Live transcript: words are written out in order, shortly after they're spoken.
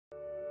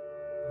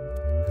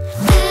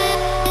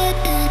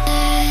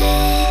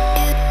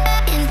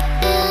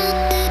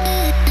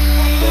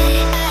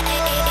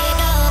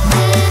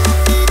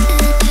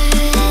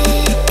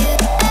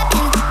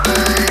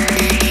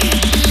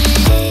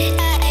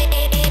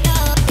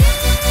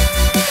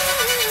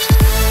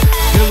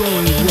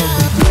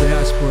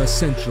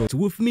Central.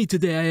 With me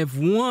today, I have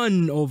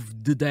one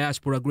of the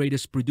diaspora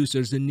greatest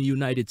producers in the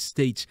United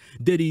States.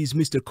 That is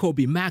Mr.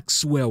 Koby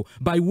Maxwell,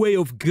 by way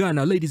of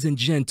Ghana. Ladies and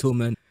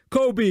gentlemen,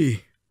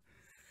 Koby.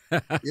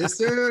 Yes,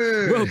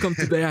 sir. Welcome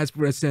to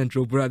Diaspora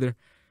Central, brother.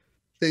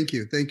 Thank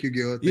you,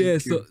 Gil.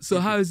 So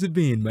how has it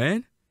been,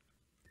 man?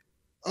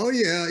 Oh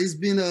yeah, it's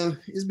been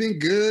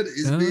good.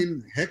 It's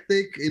been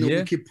hectic. You know,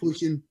 we keep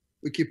pushing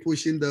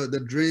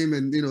the dream,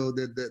 and you know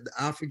the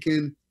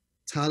African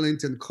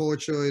talent and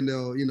culture, and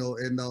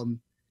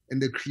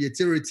and the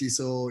creativity.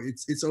 So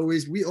it's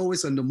always, we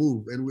always on the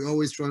move, and we're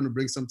always trying to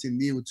bring something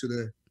new to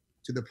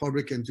the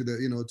public and to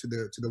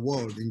the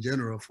world in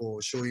general, for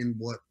showing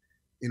what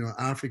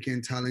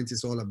African talent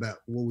is all about,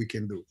 what we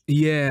can do.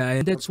 Yeah,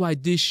 and that's why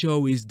this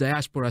show is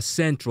Diaspora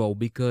Central,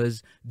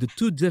 because the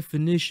two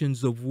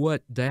definitions of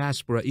what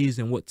diaspora is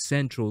and what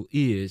central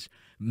is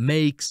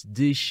makes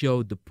this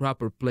show the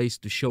proper place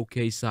to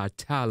showcase our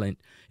talent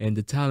and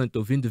the talent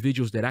of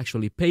individuals that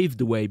actually paved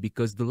the way,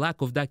 because the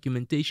lack of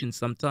documentation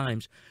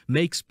sometimes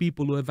makes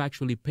people who have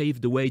actually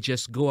paved the way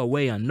just go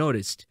away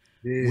unnoticed.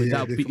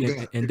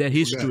 And their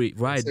history,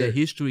 right, their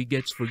history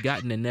gets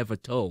forgotten and never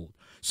told.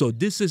 So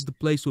this is the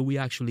place where we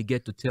actually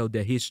get to tell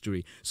their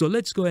history. So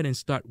let's go ahead and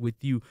start with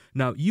you.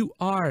 Now, you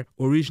are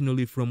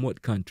originally from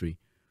what country?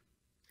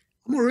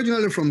 I'm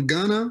originally from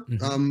Ghana,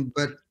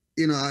 but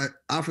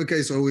Africa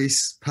is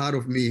always part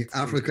of me.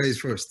 Africa is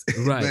first,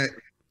 right?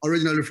 But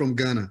originally from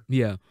Ghana.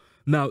 Yeah.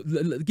 Now,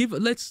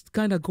 let's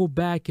kind of go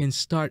back and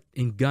start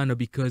in Ghana,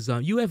 because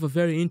you have a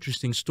very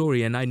interesting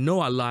story, and I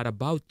know a lot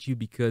about you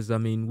because I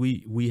mean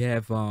we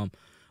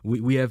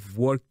have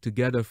worked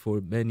together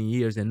for many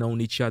years and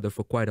known each other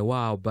for quite a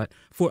while. But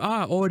for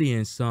our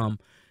audience,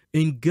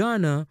 in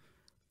Ghana,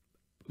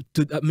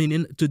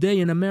 today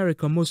in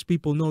America, most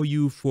people know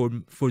you for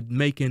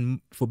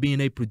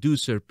being a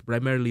producer,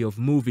 primarily of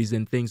movies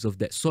and things of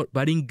that sort.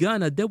 But in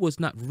Ghana, that was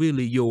not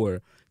really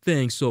your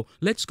thing. So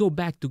let's go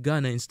back to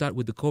Ghana and start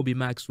with the Koby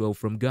Maxwell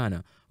from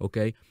Ghana.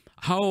 Okay,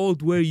 how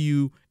old were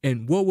you,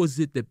 and what was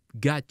it that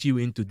got you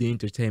into the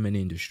entertainment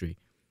industry?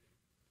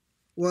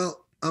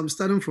 Well, I'm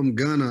starting from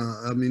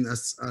Ghana. I mean,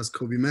 as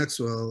Koby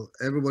Maxwell,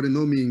 everybody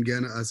know me in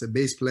Ghana as a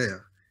bass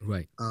player,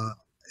 right?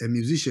 A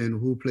musician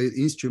who played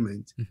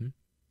instrument,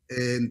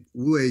 and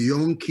we were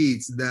young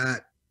kids.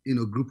 That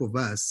group of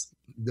us,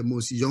 the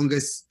most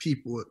youngest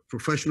people,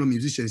 professional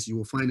musicians you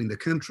will find in the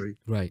country,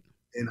 right?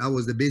 And I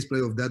was the bass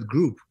player of that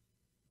group.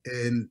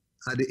 And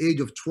at the age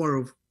of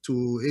 12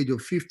 to age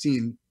of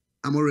 15,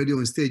 I'm already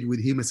on stage with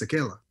Hugh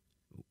Massekela.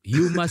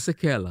 Hugh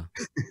Massekela.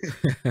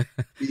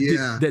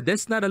 Yeah.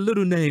 That's not a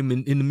little name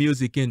in the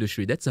music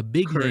industry. That's a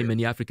big name in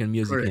the African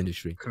music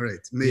industry.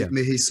 Correct.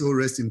 May his soul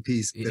rest in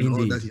peace, and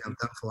all that he have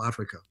done for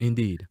Africa.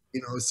 Indeed.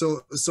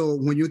 So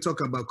when you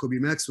talk about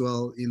Koby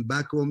Maxwell, in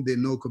back home, they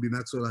know Koby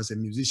Maxwell as a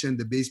musician,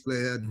 the bass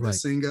player, the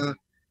singer,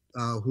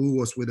 who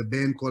was with a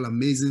band called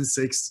Amazing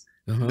Six,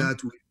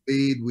 that we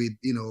played with,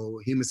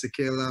 Hugh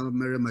Massekela,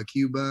 Miriam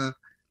Makeba.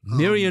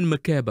 Miriam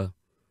Makeba.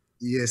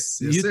 Yes,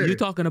 you're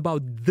talking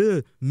about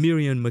the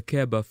Miriam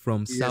Makeba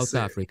from South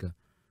Africa.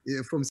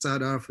 Yeah, from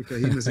South Africa.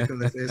 He was a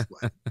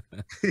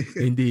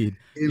Indeed.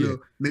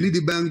 Manu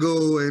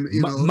Dibango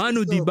and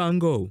Manu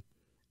Dibango.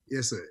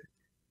 Yes, sir.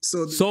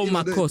 So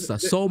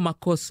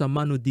Makossa,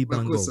 Manu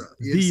Dibango.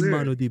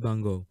 Manu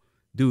Dibango.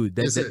 Dude,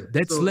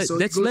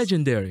 that's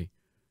legendary.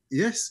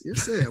 Yes,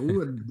 sir. we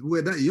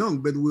were that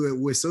young, but we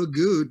were so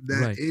good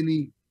that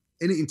any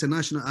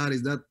international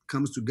artist that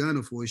comes to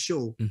Ghana for a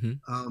show,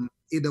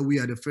 either we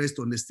are the first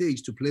on the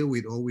stage to play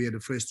with, or we are the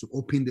first to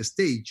open the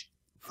stage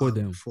for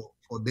them.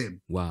 For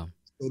them. Wow.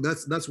 So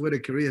that's where the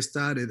career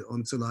started,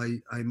 until I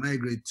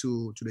migrated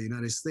to the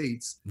United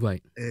States.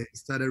 Right. And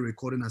started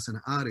recording as an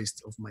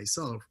artist of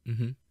myself.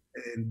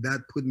 And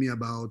that put me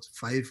about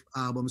 5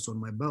 albums on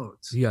my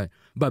belt. Yeah,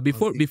 but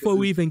before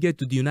we even get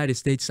to the United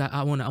States,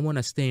 I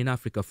wanna stay in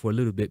Africa for a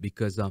little bit,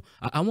 because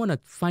I wanna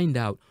find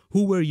out,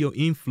 who were your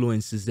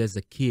influences as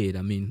a kid?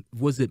 I mean,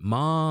 was it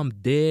mom,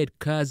 dad,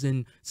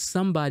 cousin?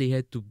 Somebody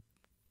had to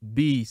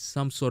be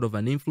some sort of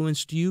an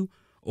influence to you,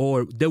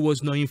 or there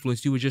was no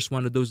influence? You were just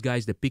one of those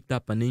guys that picked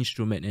up an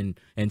instrument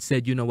and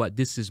said, you know what,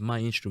 this is my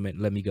instrument,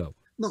 let me go.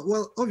 No,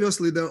 well,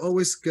 obviously they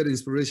always get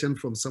inspiration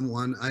from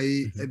someone.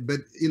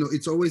 But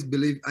it's always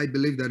I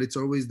believe that it's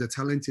always the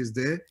talent is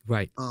there,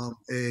 right?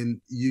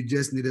 And you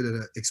just needed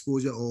an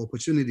exposure or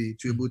opportunity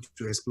to be able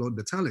to explore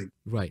the talent,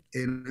 right?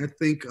 And I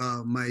think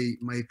my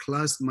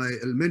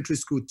elementary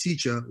school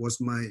teacher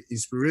was my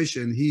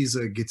inspiration. He's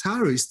a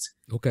guitarist,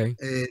 okay,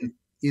 and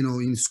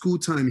in school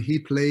time he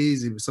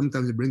plays.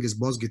 Sometimes he brings his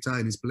bass guitar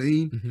and he's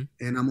playing,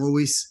 and I'm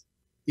always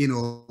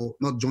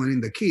not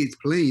joining the kids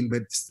playing,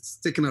 but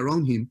sticking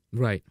around him,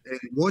 right, and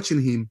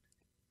watching him.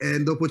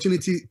 And the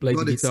opportunity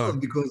got itself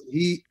because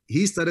he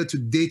started to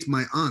date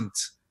my aunt.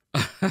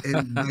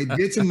 And by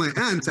dating my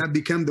aunt, I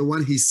became the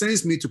one he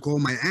sends me to call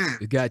my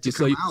aunt. Got you.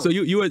 So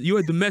you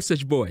were the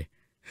message boy.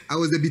 I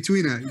was the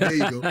betweener. There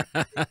you go.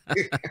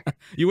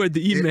 You were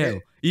the email.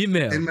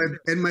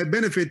 And my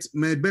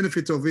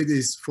benefit of it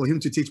is for him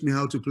to teach me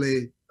how to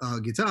play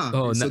guitar.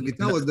 Oh, so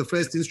guitar was the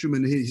first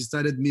instrument he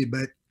started me,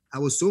 but I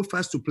was so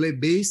fast to play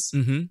bass,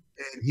 and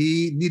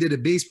he needed a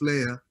bass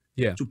player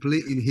to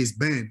play in his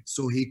band.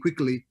 So he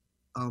quickly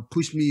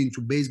pushed me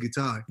into bass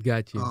guitar.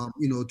 Got you.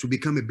 You know, to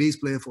become a bass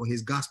player for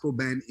his gospel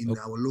band in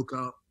our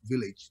local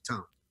village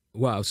town.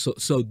 Wow.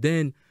 So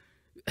then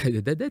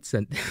that's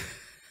an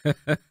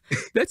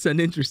that's an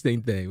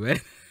interesting thing, man.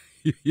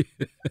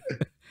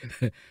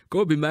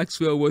 Koby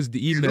Maxwell was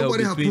the email.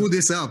 Nobody have pulled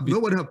this up.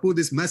 Nobody have pulled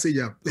this message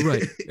up.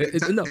 Right.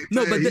 No,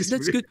 but that's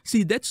good.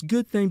 See, that's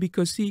good thing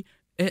because see,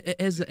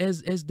 as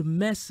the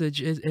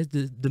message, as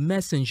the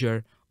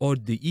messenger or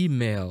the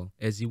email,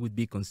 as it would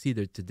be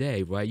considered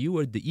today, right? You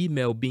were the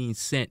email being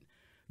sent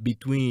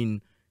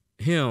between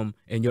him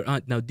and your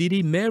aunt. Now, did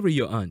he marry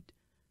your aunt?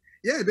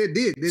 Yeah, they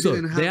did.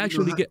 They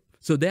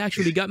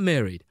actually got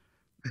married.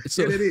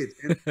 So yeah, they did,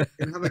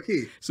 and have a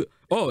kid. So,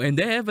 and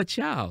they have a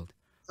child.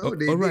 Oh,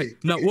 they all right.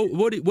 did. Now,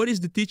 what is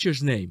the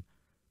teacher's name?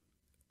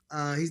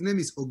 His name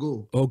is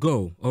Ogo.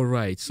 Ogo. All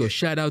right. So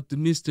shout out to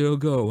Mr.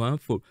 Ogo, huh,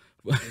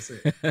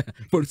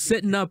 for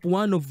setting up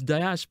one of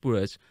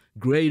diaspora's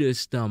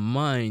greatest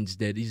minds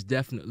that is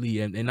definitely,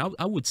 and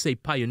I would say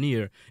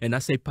pioneer. And I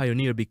say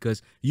pioneer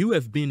because you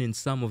have been in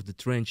some of the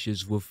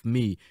trenches with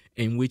me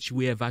in which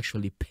we have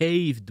actually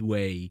paved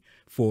way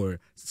for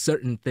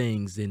certain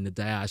things in the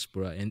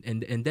diaspora.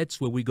 And that's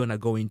what we're going to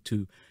go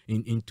into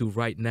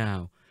right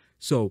now.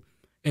 So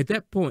at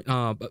that point,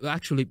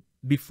 actually,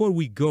 before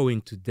we go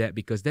into that,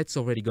 because that's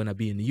already going to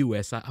be in the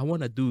U.S., I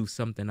want to do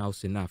something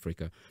else in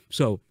Africa.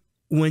 So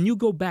when you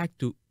go back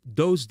to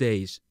those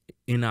days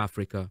in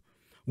Africa,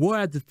 what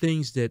are the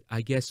things that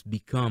I guess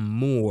become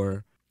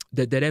more,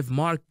 that have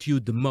marked you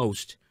the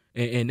most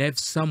and have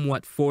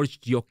somewhat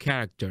forged your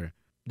character,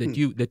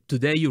 that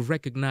today you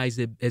recognize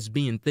it as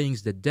being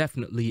things that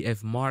definitely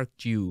have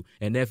marked you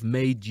and have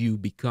made you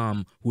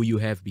become who you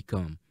have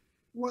become?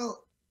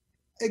 Well,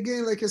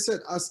 again, like I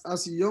said,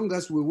 as young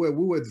as we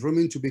were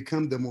dreaming to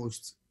become the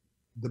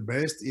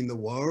best in the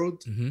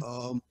world.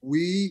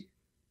 We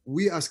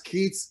as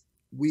kids,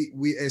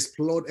 we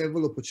explored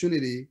every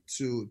opportunity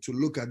to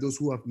look at those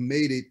who have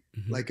made it.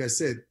 Like I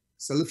said,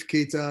 Salif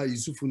Keita,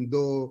 Yusuf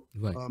Ndo,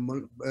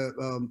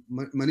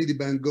 Manidi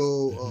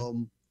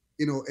Bango,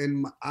 you know,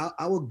 and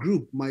our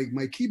group,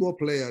 my keyboard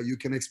player, you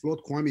can explore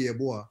Kwame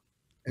Yeboah.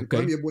 And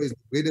Kwame Yeboah is the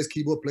greatest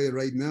keyboard player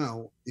right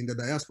now in the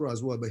diaspora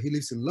as well, but he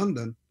lives in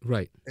London.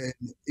 Right. And,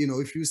 you know,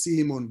 if you see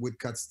him with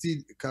Cat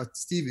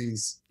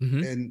Stevens,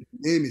 and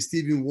name is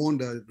Stephen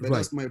Wonder, but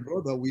that's my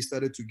brother, we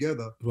started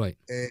together. Right.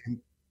 And,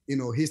 you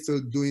know, he's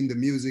still doing the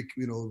music,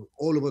 you know,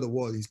 all over the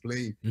world he's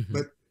playing.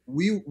 But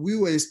we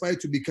were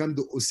inspired to become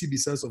the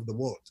Osibisas of the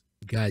world.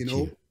 You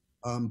know,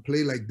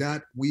 play like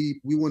that. We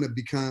want to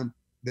become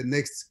the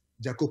next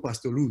Jaco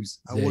Pastorius.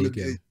 He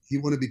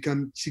want to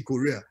become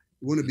Chikorea.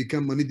 We want to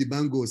become Mani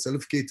Dibango,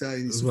 Salif Keita,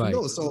 and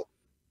so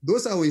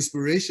those are our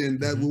inspiration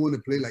that we want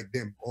to play like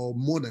them or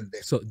more than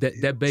them. So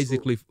that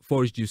basically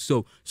forced you.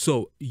 So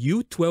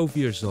you 12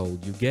 years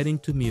old, you get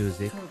into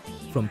music.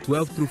 From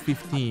 12 through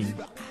 15,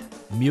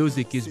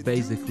 music is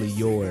basically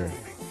your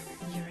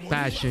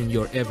passion,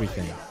 your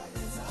everything.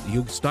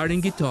 You start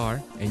in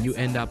guitar and you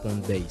end up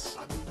on bass.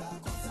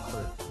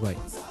 Right.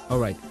 All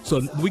right.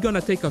 So we're gonna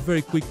take a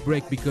very quick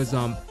break because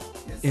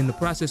in the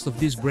process of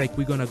this break,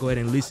 we're gonna go ahead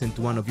and listen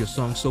to one of your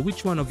songs. So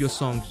which one of your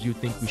songs do you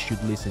think we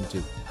should listen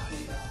to?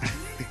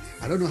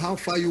 I don't know how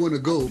far you want to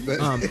go, but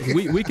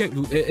we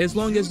can, as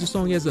long as the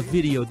song has a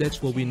video,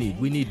 that's what we need.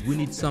 We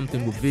need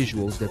something with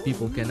visuals that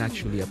people can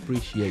actually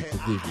appreciate the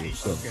visuals.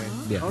 So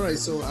yeah. All right,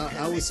 so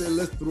I would say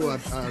let's throw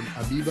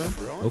Abiba.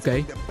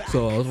 Okay,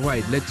 so all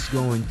right, let's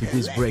go into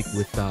this break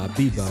with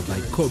Abiba by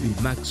Koby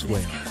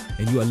Maxwell,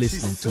 and you are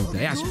listening to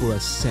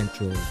Diaspora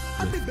Central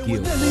with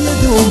Gil.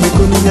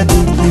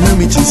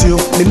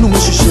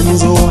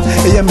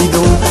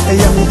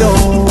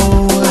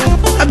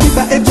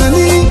 Abiba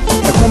Ejani,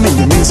 a woman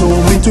you mean so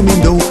into me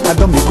though, I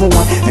don't make one,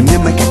 and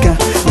then my kaka,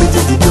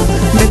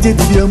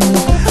 Medjedium,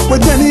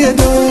 what Danny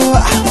Edo.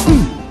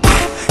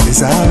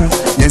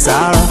 Yes,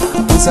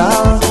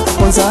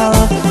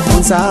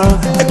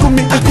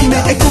 Ekumi, Abiba,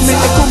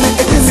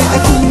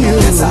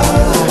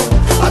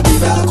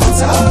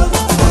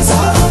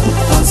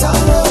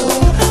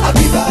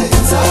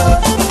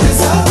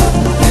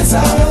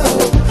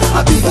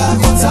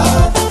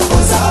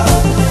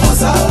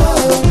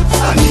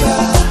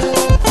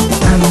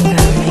 I'm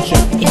gonna make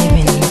it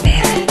even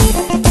better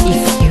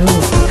if you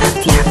have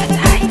the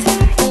appetite.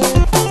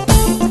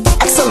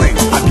 Excellent,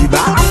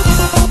 Abiba.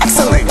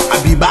 Excellent,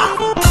 Abiba.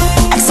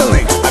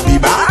 Excellent,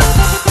 Abiba.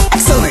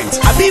 Excellent,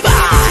 Abiba.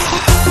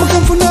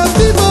 Mukamfuna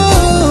Abiba.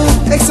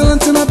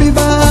 Excellent,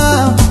 Abiba.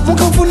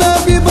 Mukamfuna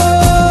Abiba.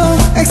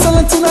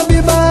 Excellent,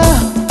 Abiba.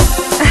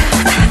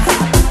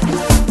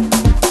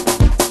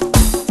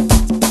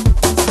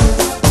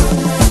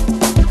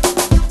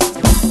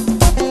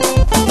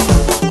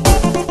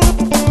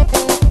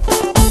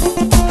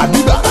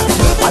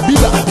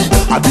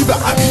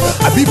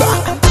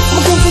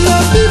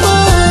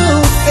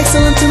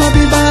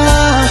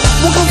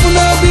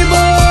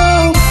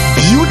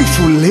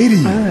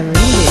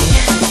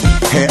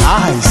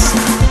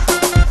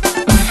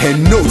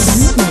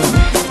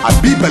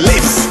 Abiba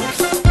lives.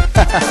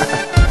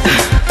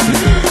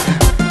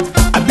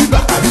 Abiba,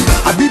 Abiba,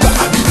 Abiba,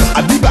 Abiba,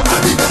 Abiba,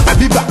 Abiba,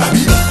 Abiba,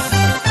 Abiba.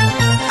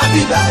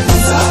 Abiba,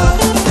 Yeza,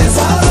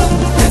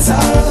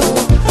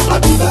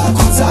 Abiba,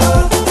 Konza,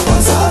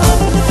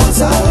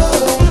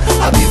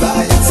 Abiba,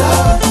 Yeza,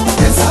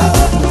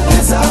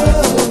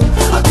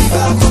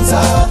 Abiba, Konza,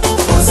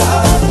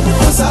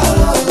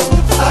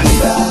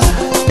 Abiba.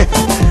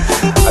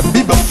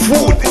 Abiba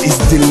food is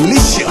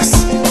delicious,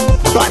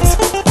 but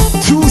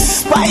too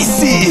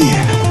spicy.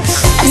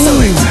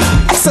 Excellent,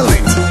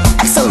 excellent,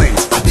 excellent.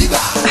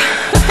 Abiba,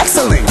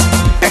 excellent,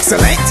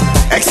 excellent,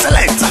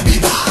 excellent.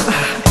 Abiba,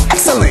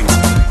 excellent,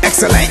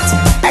 excellent,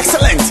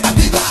 excellent.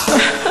 Abiba,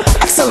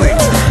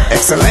 excellent,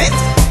 excellent,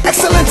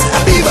 excellent.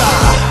 Abiba,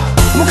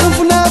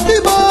 Mukamfuna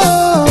Abiba,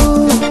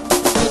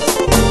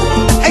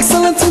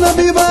 excellent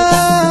Abiba.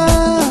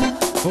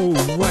 All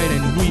right,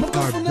 and we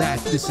are back.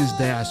 This is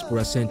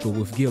Diaspora Central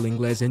with Gil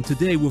Ingles, and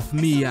today with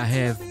me I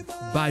have,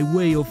 by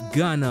way of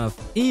Ghana,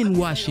 in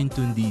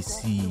Washington,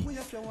 D.C.,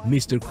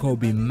 Mr.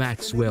 Koby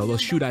Maxwell, or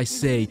should I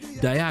say,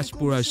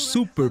 Diaspora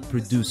super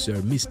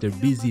producer, Mr.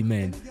 Busy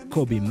Man,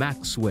 Koby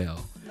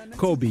Maxwell.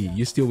 Koby,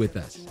 you still with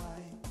us?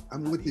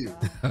 I'm with you.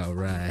 All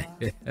right.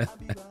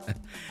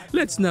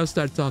 Let's now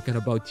start talking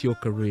about your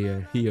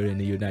career here in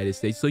the United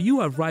States. So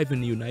you arrived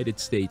in the United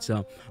States.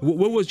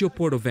 What was your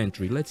port of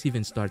entry? Let's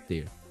even start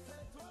there.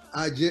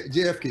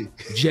 JFK.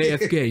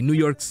 JFK, New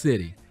York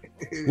City.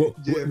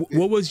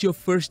 What was your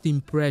first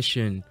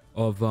impression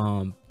of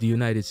the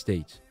United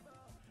States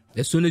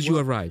as soon as you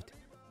arrived?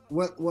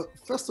 Well,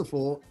 first of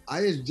all,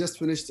 I had just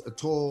finished a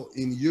tour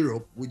in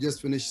Europe. We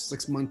just finished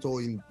 6-month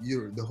tour in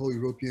Europe, the whole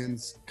European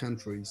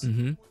countries.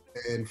 Mm-hmm.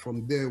 And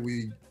from there,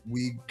 we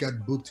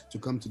got booked to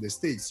come to the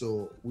States.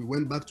 So we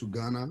went back to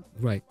Ghana.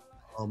 Right.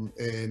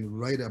 And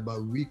right about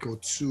a week or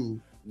two,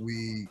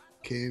 we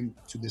came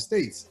to the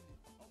States.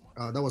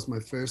 That was my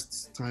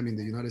first time in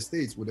the United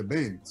States with a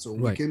band. So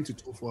we came to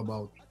tour for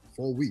about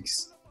 4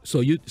 weeks.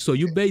 So you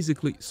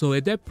basically, so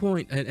at that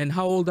point, and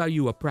how old are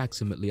you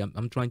approximately?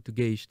 I'm trying to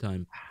gauge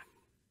time.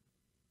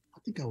 I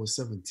think I was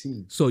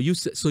 17. So you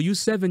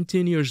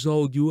 17 years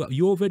old.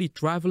 You already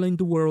traveling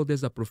the world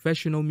as a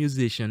professional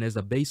musician, as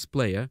a bass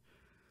player,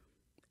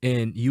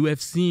 and you have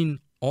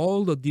seen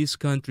all of these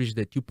countries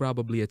that you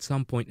probably at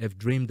some point have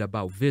dreamed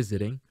about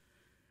visiting,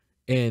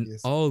 and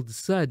all of a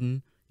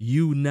sudden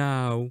you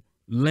now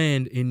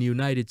land in the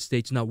United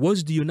States. Now,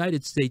 was the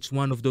United States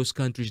one of those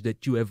countries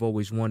that you have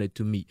always wanted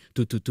to meet,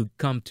 to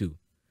come to?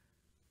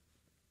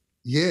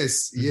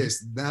 Yes,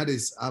 yes, that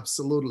is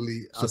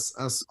absolutely.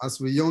 As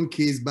we're young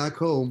kids back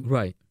home,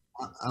 right?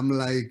 I'm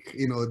like,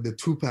 you know, the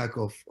Tupac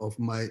of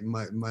my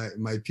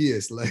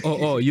peers. Like,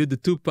 oh, you're the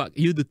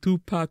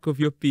Tupac of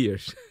your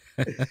peers.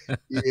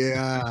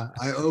 Yeah,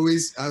 I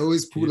always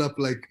pull up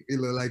like,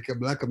 you know, like a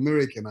Black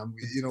American. I'm,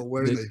 you know,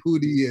 wearing a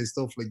hoodie and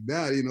stuff like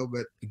that, you know.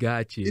 But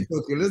got you. It's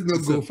okay. Let's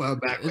not go far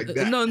back like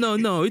that.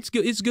 No. It's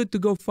good. It's good to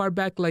go far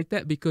back like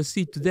that because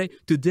see, today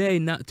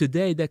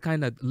that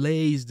kind of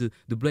lays the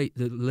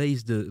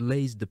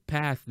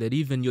path that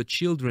even your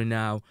children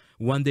now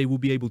one day will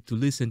be able to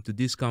listen to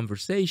this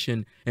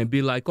conversation and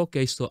be like,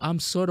 okay, so I'm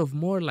sort of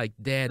more like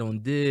dad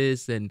on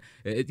this, and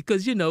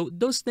because you know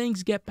those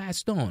things get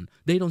passed on.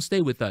 They don't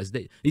stay with us.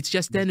 It's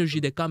just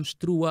energy that comes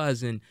through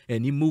us and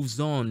it moves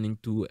on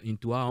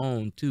into our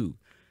own too.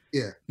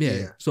 Yeah.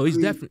 So it's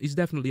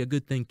definitely a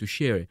good thing to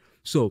share.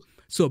 So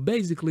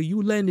basically,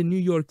 you land in New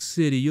York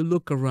City. You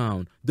look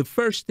around. The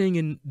first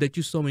thing that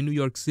you saw in New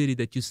York City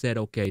that you said,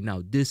 okay,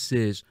 now this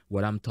is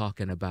what I'm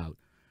talking about.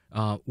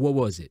 What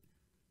was it?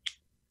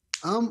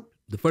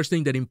 The first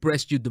thing that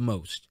impressed you the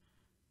most.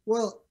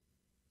 Well,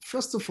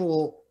 first of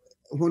all,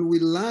 when we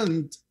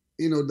land,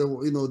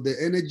 the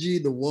energy,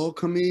 the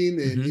welcoming,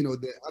 and you know,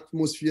 the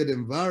atmosphere, the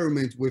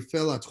environment, we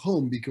felt at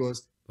home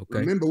because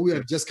remember we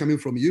are just coming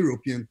from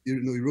European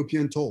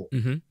tour,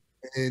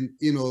 and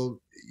you know,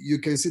 you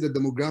can see the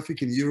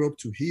demographic in Europe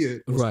to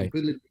here was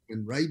completely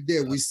different. Right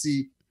there, we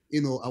see,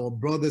 you know, our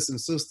brothers and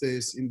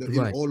sisters in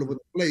all over the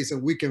place,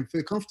 and we can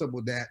feel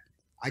comfortable that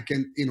I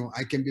can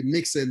be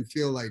mixed and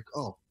feel like,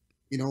 oh,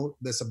 you know,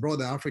 there's a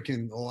brother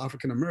African or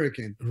African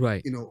American,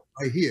 you know,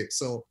 right here.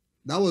 So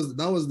that was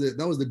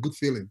the good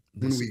feeling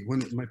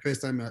when my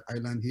first time I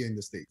landed here in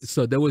the States.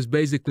 So that was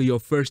basically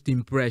your first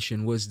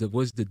impression was the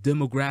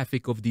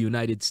demographic of the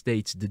United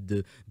States,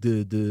 the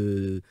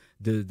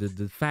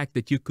fact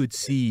that you could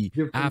see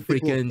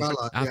African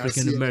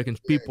Americans,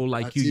 people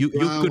like you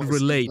could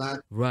relate,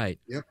 right?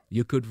 Yep.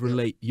 You could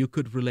relate. You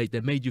could relate.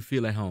 That made you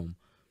feel at home.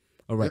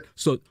 All right. Yep.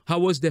 So how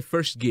was the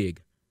first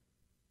gig?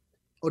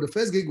 Oh, the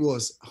first gig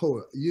was,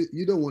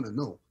 you don't want to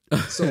know.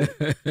 So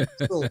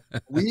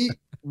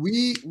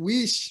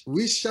we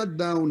shut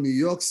down New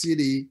York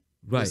City,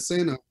 the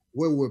center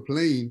where we were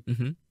playing.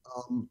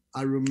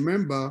 I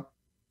remember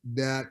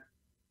that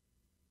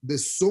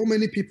there's so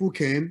many people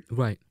came,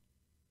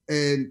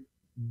 and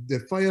the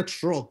fire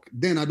truck.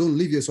 Then I don't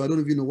live here, so I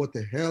don't even know what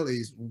the hell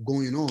is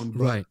going on.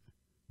 But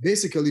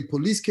basically,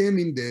 police came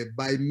in there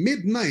by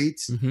midnight.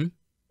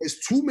 There's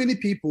too many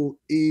people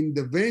in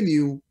the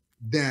venue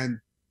than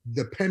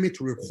the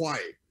permit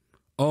required.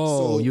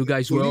 Oh, So you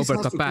guys were police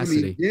over has to come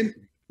in. capacity.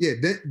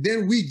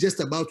 Then we just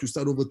about to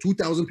start, over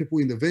 2,000 people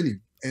in the venue,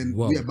 and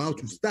Wow. we about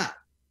to start.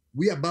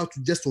 We about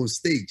to just on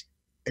stage,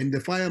 and the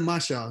fire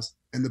marshals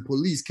and the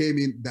police came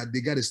in that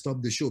they got to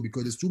stop the show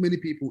because there's too many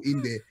people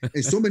in there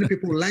and so many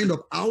people lined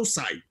up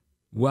outside.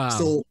 Wow.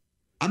 So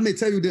I may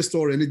tell you this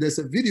story, and there's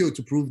a video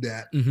to prove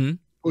that. Mm-hmm.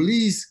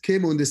 Police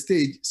came on the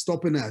stage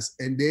stopping us,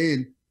 and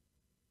then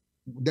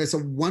there's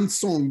one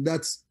song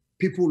that's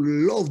people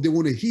love, they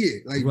want to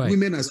hear, like Right.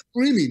 women are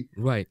screaming.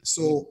 Right.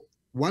 So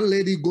one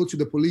lady go to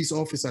the police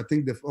officer, I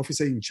think the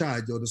officer in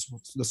charge or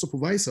the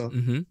supervisor,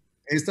 Mm-hmm.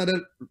 and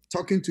started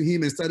talking to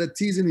him and started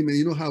teasing him. And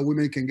you know how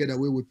women can get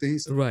away with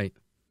things. Right.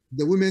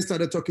 The women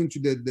started talking to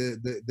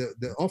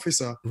the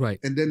officer, Right.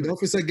 and then the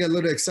officer get a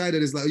little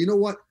excited. It's like, you know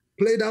what?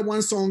 Play that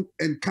one song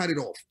and cut it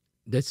off.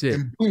 That's it.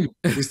 And boom,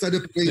 we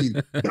started playing.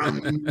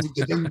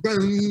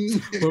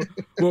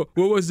 What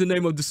was the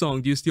name of the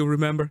song? Do you still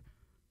remember?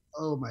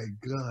 Oh my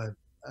God.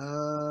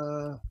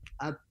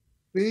 I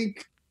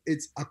think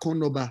it's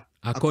Akonoba.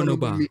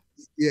 Akonoba.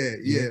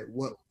 Yeah.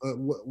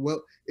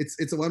 Well,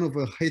 it's one of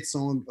a hit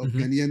song of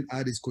Ghanaian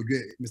artist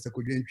Mr.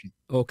 Koby.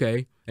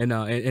 Okay. And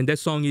that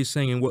song is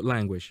sang in what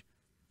language?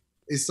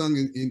 It's sung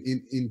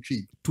in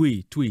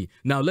Twi. Twi.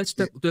 Now let's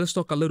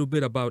talk a little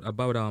bit about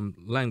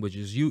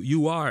languages.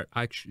 You are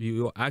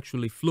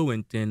actually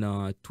fluent in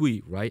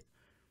Twi, right?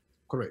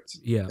 Correct.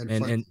 Yeah,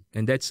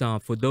 and that's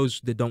for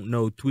those that don't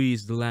know, Twi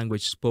is the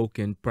language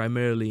spoken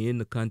primarily in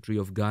the country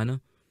of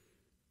Ghana.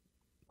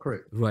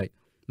 Correct. Right.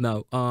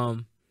 Now,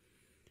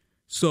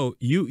 so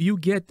you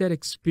get that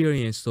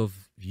experience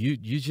of you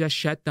just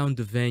shut down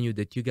the venue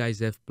that you guys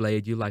have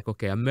played. You're like,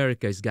 okay,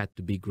 America has got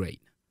to be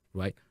great,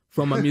 right?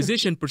 From a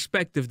musician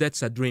perspective,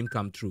 that's a dream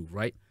come true,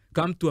 right?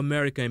 Come to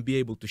America and be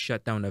able to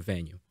shut down a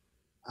venue.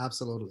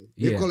 Absolutely.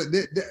 Yeah. They call it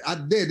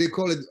they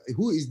call it,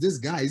 who is this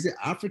guy? Is it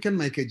African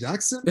Michael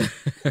Jackson?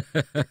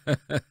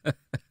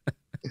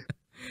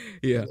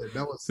 Yeah.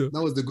 That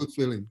was the good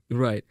feeling.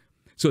 Right.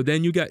 So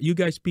then you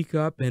guys pick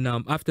up, and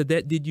after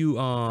that, we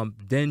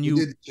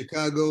did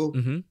Chicago.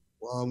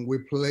 Mm-hmm. We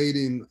played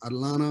in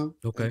Atlanta.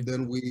 Okay. And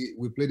then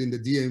we played in the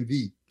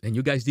DMV. And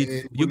you guys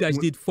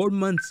did 4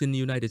 months in the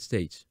United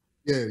States.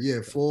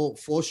 Yeah, four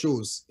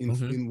shows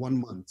in 1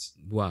 month.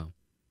 Wow.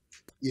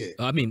 Yeah.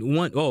 I mean,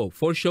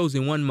 4 shows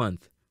in 1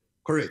 month.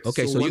 Correct.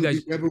 Okay, so you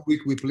guys every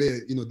week we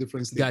play,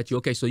 different states. Got you.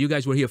 Okay, so you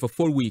guys were here for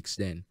 4 weeks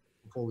then.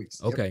 4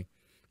 weeks. Okay.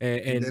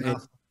 Yep. And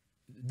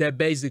that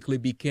basically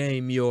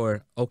became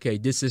your, okay,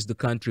 this is the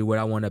country where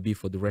I want to be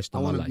for the rest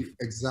of my life.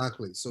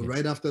 Exactly. So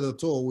right after the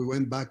tour, we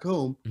went back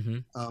home.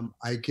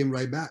 I came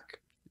right back.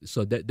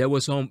 So that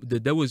was home.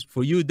 That was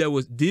for you.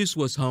 This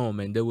was home,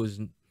 and there was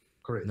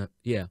correct.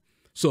 Yeah.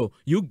 So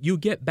you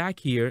get back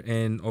here,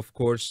 and of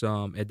course,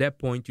 at that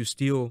point, you're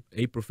still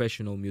a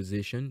professional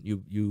musician.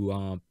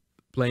 You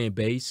playing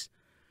bass,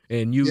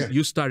 and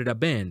you started a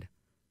band.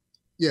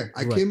 Yeah,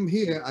 I came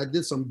here. I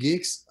did some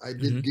gigs. I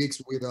did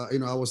gigs with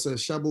I was a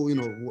shabu.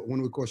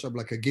 When we call shabu,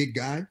 like a gig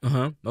guy.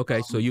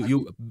 Okay, so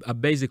you are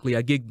basically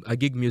a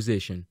gig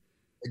musician.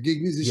 A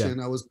gig musician.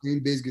 Yeah. I was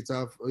playing bass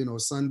guitar,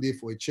 Sunday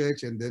for a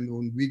church, and then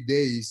on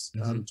weekdays,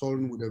 I'm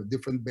touring with a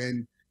different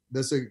band.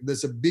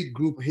 There's a big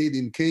group here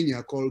in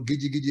Kenya called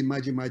Gigi Gigi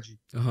Maji Maji.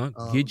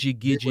 Gigi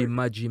Gigi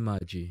Maji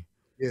Maji.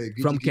 Yeah,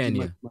 Gigi, from Gigi,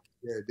 Kenya. Maji, Maji.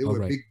 Yeah, they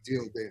were a big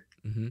deal there.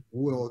 We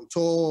were on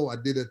tour. I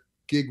did a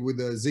gig with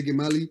Ziggy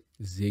Marley.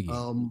 Ziggy.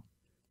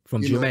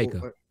 From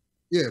Jamaica.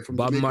 From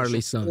Bob Jamaica.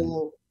 Marley's son.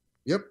 Paul.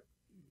 Yep.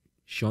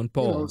 Sean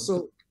Paul.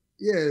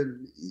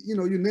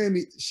 You name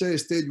it. Share a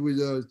stage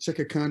with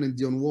Chaka Khan and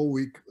Dion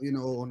Warwick.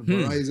 On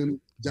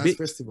Verizon Jazz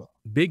Festival.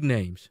 Big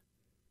names.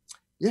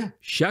 Yeah.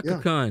 Chaka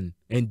Khan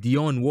and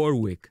Dion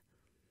Warwick.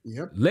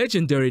 Yep.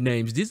 Legendary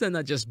names. These are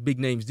not just big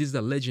names. These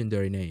are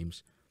legendary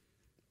names.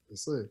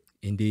 Yes, sir.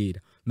 Indeed.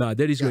 No,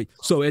 that is great.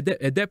 So at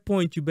that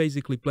point, you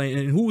basically play.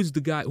 And who's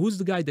the guy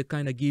that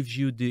kind of gives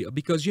you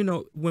because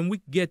when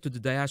we get to the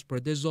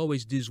diaspora, there's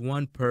always this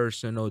one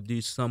person or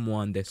this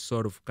someone that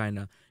sort of kind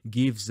of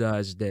gives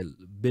us that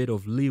bit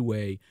of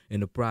leeway in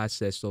the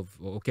process of,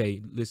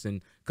 okay,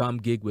 listen, come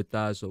gig with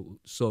us.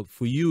 So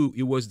for you,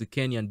 it was the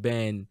Kenyan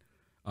band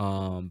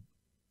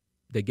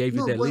that gave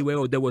you that leeway,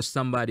 or there was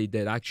somebody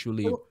that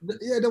actually...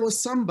 there was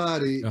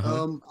somebody.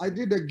 I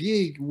did a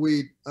gig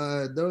with,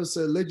 there was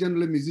a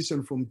legendary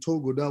musician from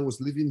Togo that was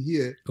living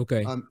here.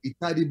 Okay.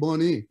 Itadi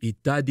Bone.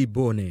 Itadi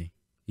Bone.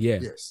 Yeah.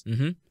 Yes.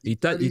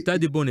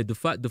 Itadi Bone,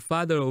 the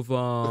father of...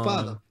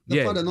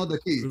 the father, not the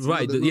kids.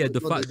 Right.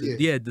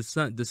 The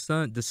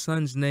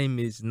son's name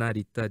is not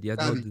Itadi.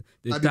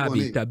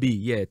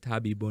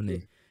 Tabi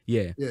Bone.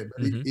 Yeah.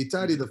 But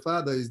Itadi, the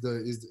father, is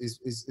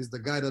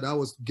the guy that I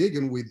was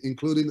gigging with,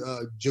 including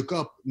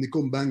Jacob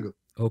Nikombango.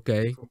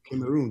 Okay. From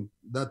Cameroon,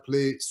 that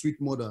play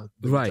Sweet Mother.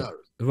 Right.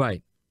 Guitarist.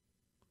 Right.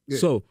 Yeah.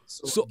 So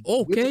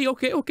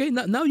okay.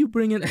 Now you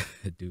bring in,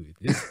 dude.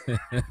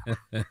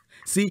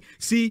 see.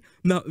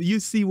 Now you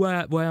see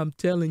why I'm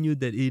telling you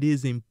that it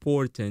is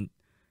important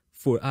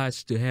for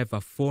us to have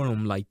a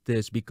forum like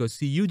this, because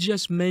see, you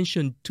just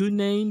mentioned 2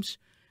 names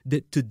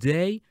that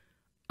today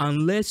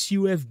unless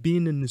you have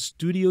been in the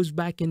studios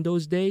back in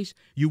those days,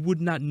 you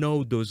would not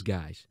know those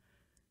guys.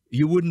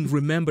 You wouldn't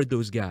remember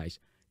those guys.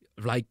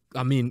 Like,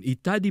 I mean,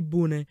 Itadi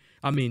Bune,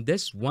 I mean,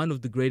 that's one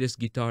of the greatest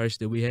guitarists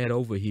that we had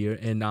over here.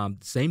 And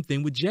same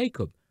thing with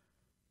Jacob,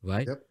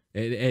 right? Yep.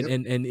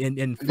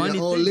 And funny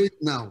they're all thing, late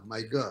now,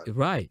 my God.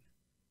 right?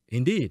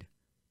 Indeed,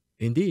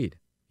 indeed.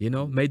 You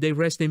know, may they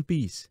rest in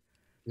peace.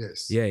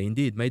 Yes. Yeah,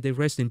 indeed. May they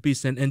rest in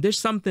peace. And there's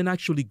something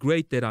actually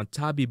great that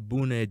Tabi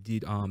Bonet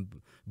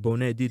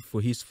did for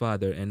his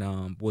father.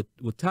 And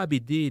what Tabi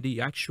did, he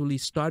actually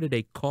started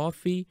a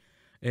coffee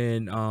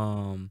and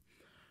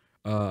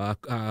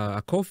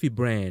a coffee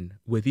brand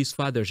with his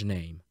father's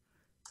name.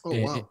 Oh,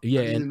 wow.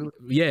 Yeah, and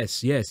yes,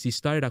 he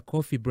started a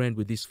coffee brand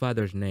with his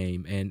father's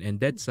name, and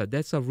that's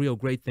a real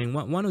great thing.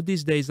 One of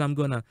these days, I'm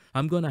gonna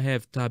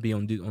have Tabi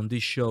on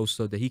this show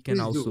so that he can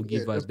Please also do.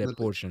 give us Definitely. that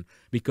portion,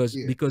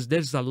 because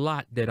there's a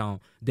lot that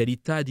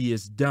Itadi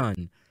has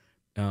done.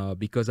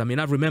 Because I mean,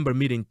 I remember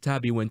meeting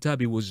Tabi when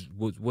Tabi was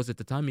at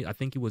the time, I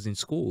think he was in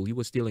school. He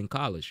was still in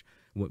college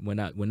when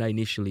I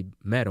initially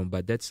met him.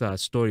 But that's a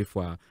story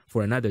for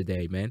another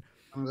day, man.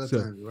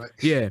 Time, right?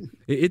 Yeah,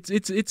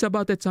 it's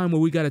about that time where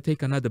we got to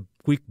take another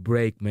quick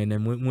break, man.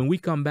 And when we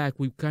come back,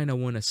 we kind of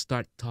want to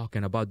start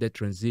talking about that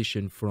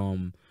transition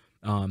from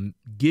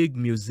gig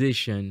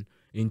musician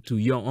into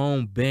your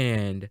own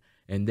band,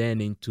 and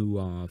then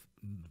into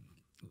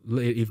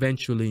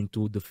eventually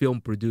into the film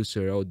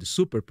producer, or the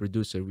super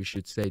producer, we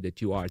should say, that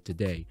you are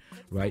today,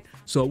 right?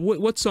 So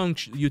what song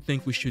you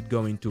think we should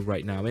go into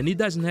right now? And it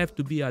doesn't have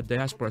to be a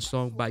diaspora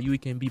song by you.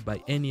 It can be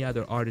by any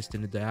other artist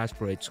in the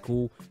diaspora. It's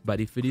cool. But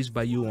if it is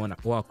by you or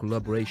a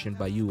collaboration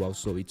by you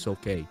also, it's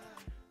okay.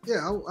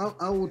 Yeah,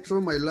 I will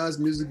throw my last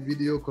music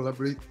video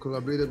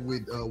collaborated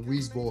with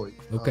Boy.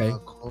 Okay.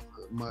 Called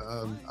my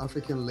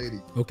African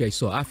Lady. Okay,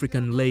 so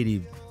African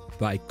Lady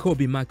by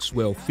Koby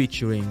Maxwell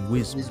featuring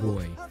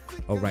Boy.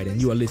 All right, and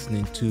you are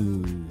listening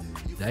to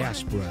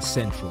Diaspora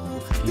Central.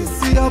 You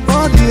see your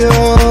body,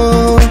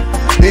 oh,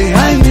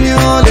 behind me,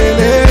 oh,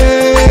 lele.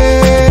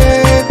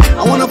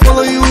 I wanna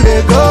follow you,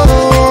 they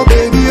go,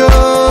 baby,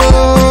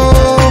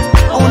 oh.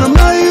 I wanna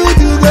marry you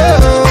today,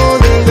 oh,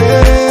 lele.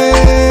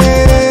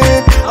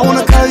 I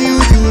wanna call you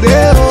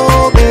today,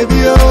 oh,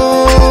 baby,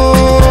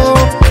 oh.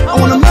 I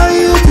wanna marry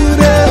you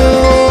today,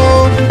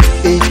 oh.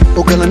 Hey,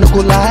 oh, girl, I no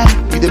go lie,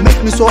 you dey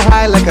make me so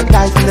high like a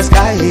kite in the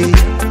sky, hey.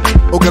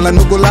 Oh girl, I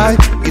no go lie,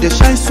 you dey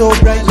shine so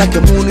bright like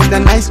the moon in the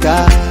night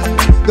sky.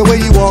 The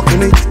way you walk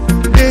in it,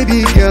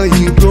 baby girl,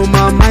 you blow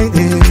my mind,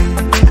 eh.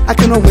 I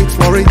cannot wait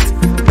for it,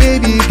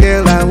 baby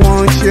girl, I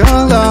want your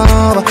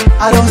love.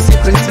 I don't see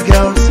pretty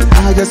girls,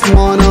 I just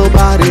want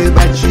nobody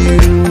but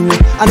you.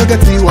 I don't get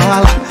the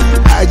wahala,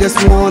 I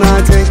just wanna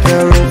take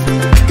care of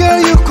you.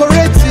 Girl, you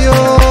correct, yo,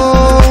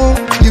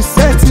 you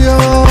set yo,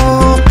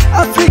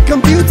 African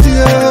beauty,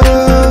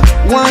 yo,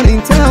 one in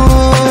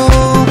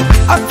town,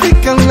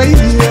 African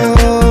lady, yo.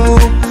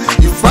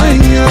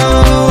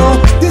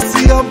 This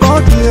is your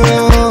body,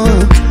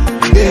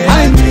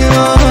 behind me,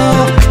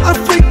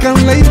 African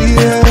lady,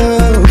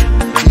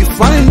 you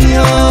find me,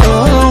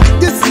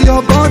 this is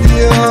your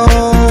body,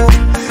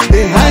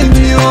 behind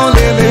me,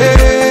 lele.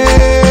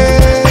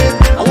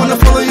 I wanna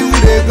follow you,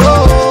 they go,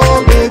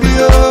 baby,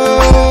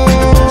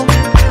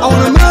 I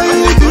wanna know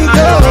you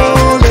today,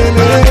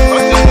 lele.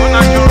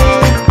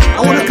 I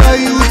wanna call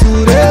you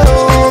today,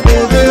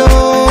 baby,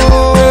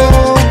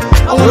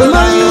 I wanna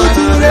know you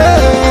today.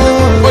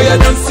 Oh yeah,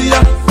 dance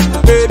ya,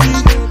 baby.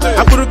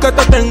 I put a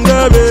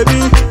tenga, baby.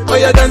 Oh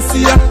yeah, dance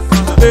ya,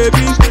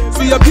 baby.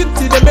 See your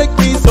beauty, they make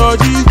me so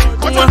deep.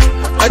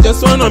 I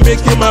just wanna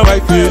make you my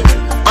wife, yeah.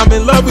 I'm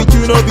in love with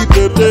you, no be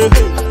play.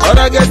 All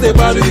I get the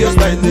body is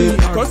like this.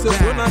 Cause it's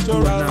so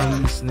natural. Now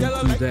listening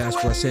to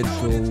Diaspora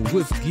Central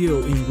with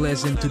Gil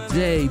Ingles, and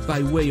today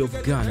by way of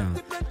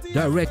Ghana,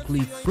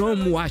 directly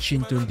from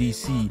Washington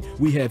DC,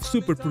 we have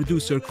super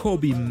producer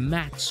Koby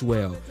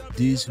Maxwell.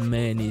 This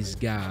man has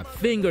got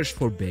fingers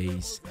for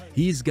bass,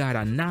 he's got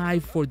a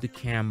knife for the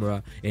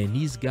camera, and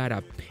he's got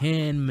a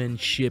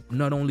penmanship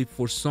not only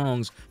for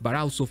songs but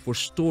also for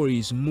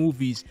stories,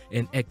 movies,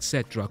 and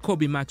etc.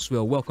 Koby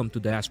Maxwell, welcome to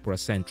Diaspora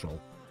Central.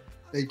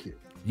 Thank you.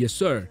 Yes,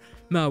 sir.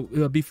 Now,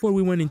 before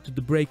we went into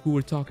the break, we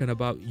were talking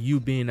about you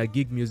being a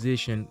gig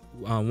musician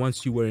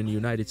once you were in the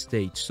United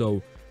States.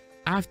 So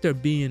after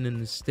being in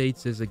the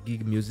States as a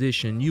gig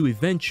musician, you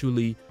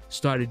eventually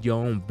started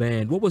your own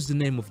band. What was the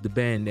name of the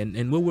band, and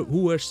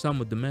who were some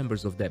of the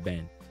members of that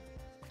band?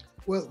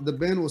 Well, the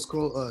band was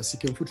called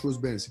Sikemfutro's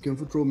Band.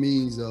 Sikemfutro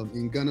means,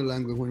 in Ghana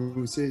language, when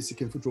we say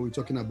Sikemfutro, we're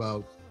talking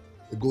about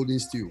the golden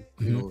stew,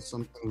 you know,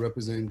 something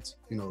represent,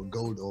 you know,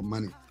 gold or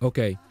money.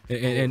 Okay,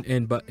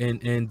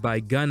 and by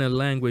Ghana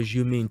language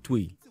you mean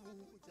Twi?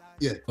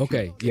 Yeah.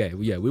 Okay, yeah.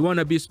 We want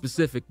to be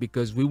specific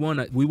because we want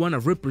to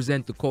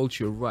represent the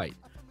culture, right?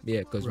 Yeah,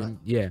 because right.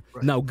 Right.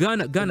 Now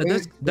Ghana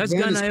band, does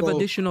Ghana have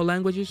additional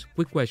languages?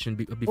 Quick question.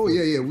 Before. Oh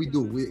yeah, we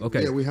do.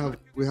 Okay. Yeah, we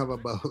have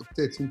about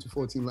 13 to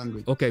 14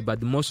 languages. Okay, but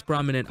the most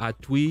prominent are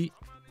Twi,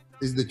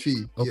 Is the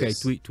Twi. Okay, Yes.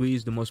 Twi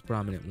is the most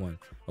prominent one.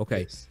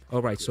 Okay, Yes.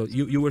 all right. So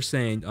you were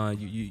saying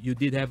you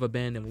did have a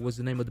band, and what was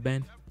the name of the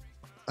band?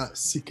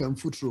 Sikam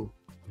Futro.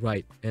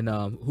 Right, and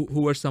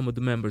who were some of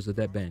the members of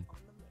that band?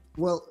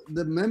 Well,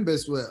 the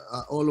members were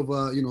all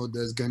over. You know,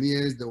 there's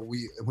Ghanaians that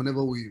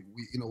whenever we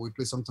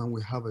play. Sometimes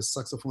we have a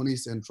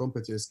saxophonist and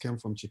trumpeters came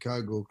from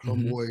Chicago.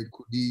 Cromboy,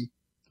 Kudi.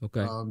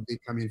 Okay. They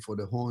come in for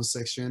the horn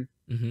section.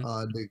 Mm-hmm.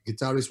 The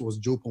guitarist was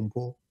Joe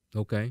Pompo.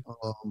 Okay.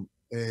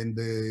 And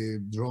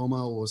the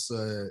drummer was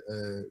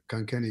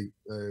Kankani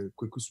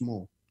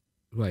Kwekusmo.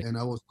 Right. And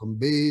I was on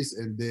bass,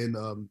 and then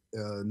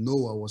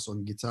Noah was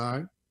on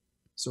guitar.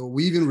 So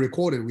we even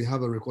recorded. We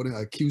have a recording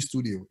at Q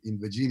Studio in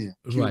Virginia.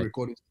 Q Right.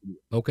 Recording Studio.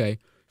 Okay.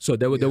 So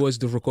there was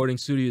the recording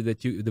studio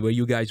where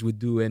you guys would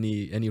do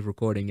any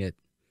recording at.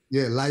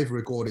 Yeah, live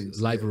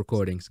recordings. Live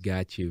recordings.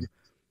 Got you.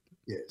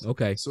 Yes.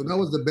 Okay. So that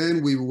was the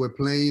band we were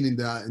playing in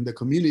the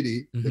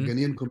community, the Mhm.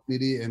 Ghanaian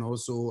community, and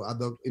also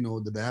other,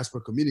 the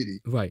diaspora community.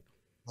 Right.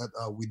 That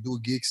we do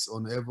gigs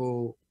on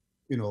every,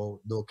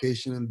 the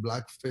occasion,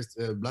 Black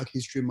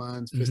History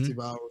Month, Mhm.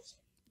 festivals,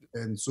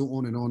 and so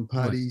on and on,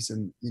 parties,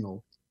 and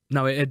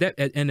Now at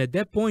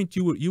that point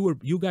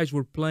you guys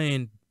were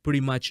playing pretty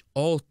much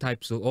all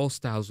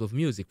styles of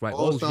music, right?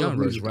 All style of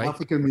genres, music, right?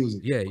 African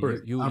music. Yeah,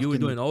 correct. you were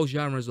doing all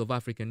genres of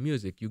African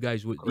music. You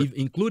guys would,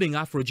 including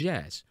Afro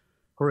jazz.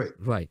 Correct.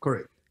 Right.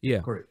 Correct. Yeah.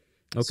 Correct.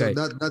 Okay.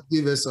 So that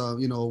gives us,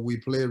 we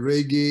play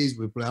reggae,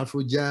 we play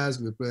Afro jazz,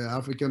 we play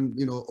African,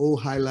 old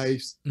high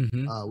lives,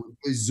 Mm-hmm. we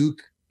play zouk,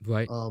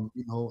 Right.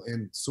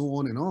 and so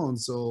on and on.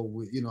 So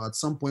we, at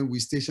some point we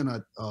stationed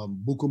at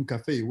Bukum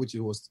Cafe, which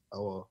was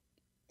our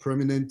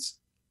permanent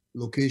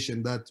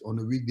location. That on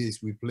the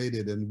weekdays we played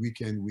it, and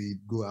weekend we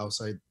go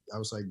outside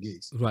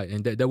gigs. Right,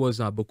 and that was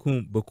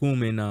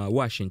Bukum in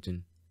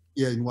Washington.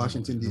 Yeah, in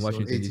Washington D.C. In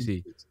Washington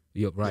D.C.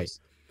 Yeah, right. Yes.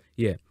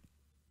 Yeah.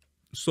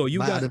 So you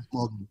got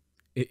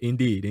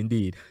indeed,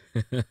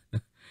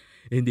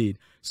 indeed.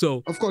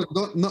 So of course,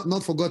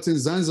 not forgotten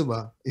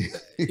Zanzibar.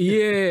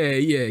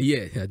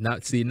 yeah.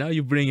 Now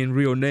you bring in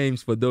real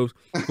names for those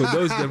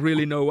that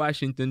really know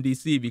Washington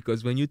D.C.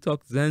 because when you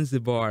talk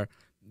Zanzibar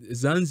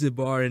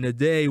in a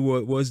day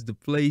was the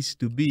place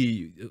to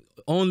be.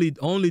 Only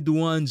the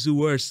ones who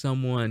were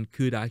someone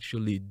could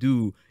actually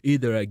do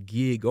either a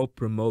gig or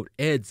promote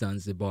at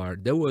Zanzibar.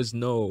 There was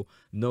no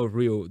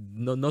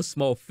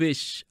small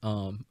fish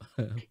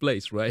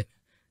place, right?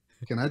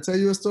 Can I tell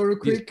you a story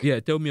quick?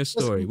 Yeah, tell me a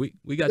story.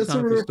 We got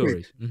time for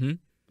stories. Mm-hmm.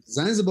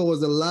 Zanzibar was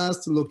the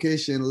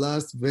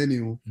last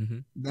venue Mm-hmm.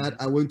 that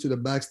I went to the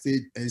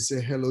backstage and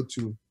said hello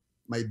to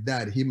my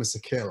dad, Hugh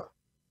Massekela.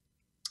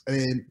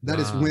 And that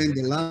is when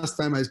the last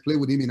time I played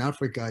with him in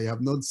Africa. I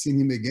have not seen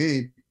him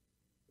again,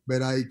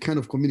 but I kind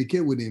of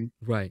communicate with him.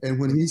 Right. And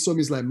when he saw me,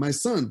 he's like, my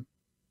son,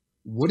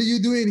 what are you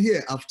doing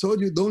here? I've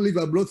told you, don't leave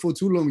abroad for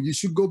too long. You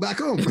should go back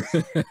home.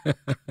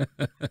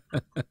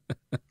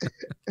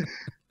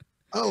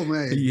 Oh,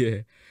 man. Yeah.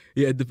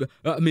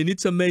 I mean,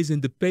 it's amazing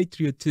the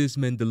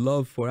patriotism and the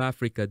love for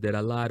Africa that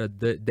a lot of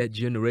that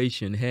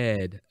generation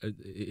had.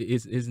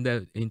 Isn't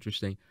that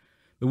interesting?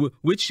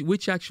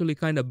 Which actually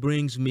kind of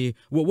brings me.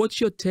 Well, what's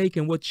your take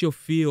and what's your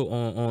feel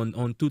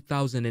on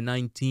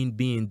 2019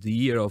 being the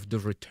year of the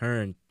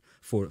return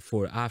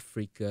for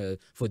Africa,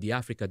 for the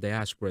Africa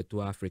diaspora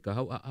to Africa?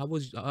 How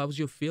was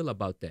your feel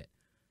about that?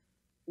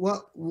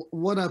 Well,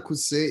 what I could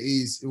say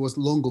is it was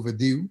long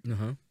overdue.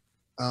 Uh-huh.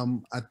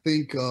 I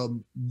think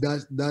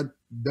that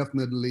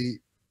definitely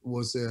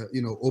was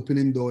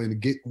opening door and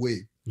gateway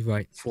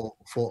Right. for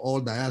all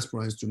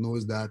diasporans to know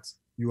is that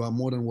you are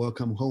more than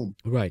welcome home.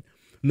 Right.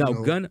 Now,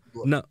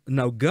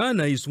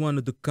 Ghana is one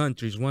of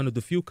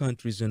the few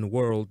countries in the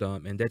world,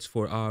 and that's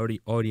for our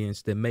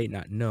audience that may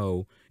not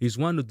know, is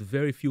one of the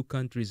very few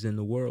countries in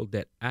the world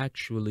that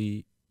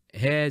actually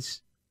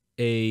has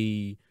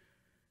a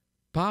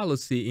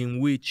policy in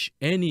which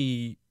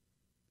any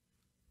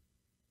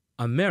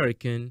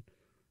American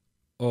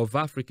of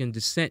African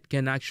descent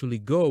can actually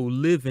go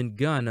live in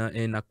Ghana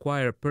and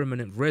acquire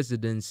permanent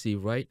residency,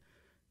 right?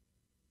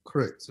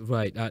 Correct.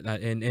 Right,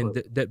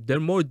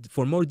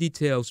 for more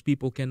details,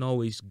 people can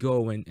always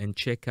go and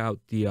check out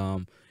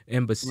the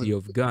embassy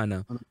of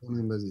Ghana.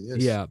 Yes,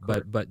 yeah,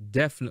 correct. but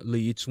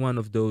definitely it's one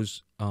of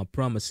those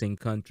promising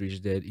countries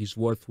that is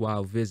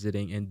worthwhile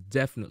visiting, and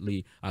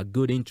definitely a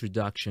good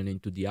introduction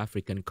into the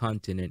African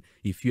continent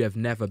if you have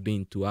never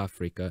been to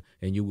Africa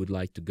and you would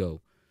like to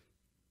go.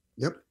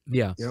 Yep.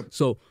 Yeah. Yep.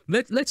 So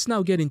let's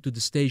now get into the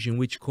stage in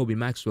which Koby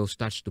Maxwell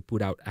starts to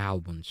put out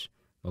albums.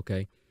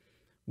 Okay.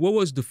 What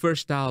was the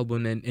first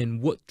album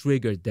and what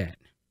triggered that?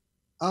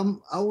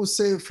 I would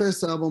say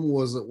first album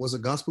was a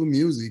gospel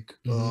music.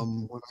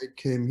 Mm-hmm. When I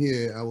came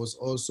here, I was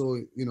also,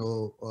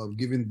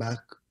 giving back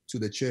to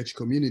the church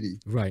community.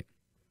 Right.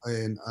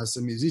 And as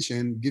a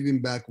musician,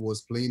 giving back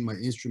was playing my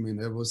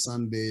instrument every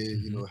Sunday,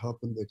 Mm-hmm.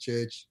 Helping the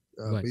church,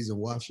 Right. praise and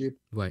worship.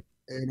 Right.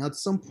 And at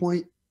some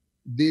point,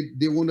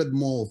 they wanted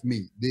more of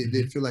me. They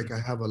Mm-hmm. feel like I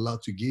have a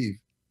lot to give.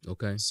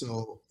 Okay.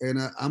 So, and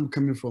I'm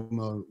coming from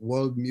a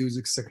world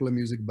music, secular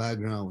music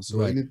background. So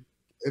Right.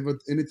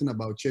 anything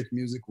about church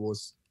music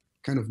was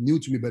kind of new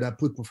to me, but I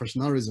put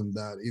professionalism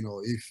that, you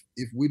know,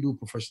 if we do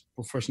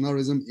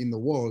professionalism in the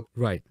world,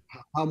 right,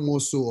 how more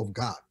so of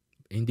God.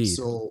 Indeed.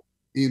 So,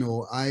 you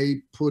know,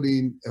 I put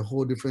in a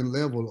whole different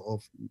level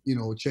of, you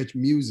know, church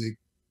music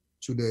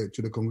to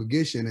the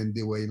congregation, and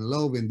they were in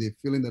love and they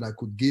feeling that I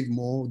could give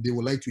more. They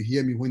would like to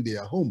hear me when they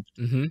are home.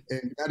 And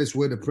that is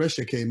where the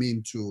pressure came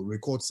in to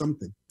record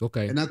something.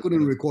 Okay. And I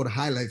couldn't record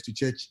high life to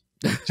church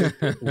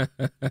people.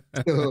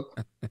 So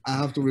I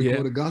have to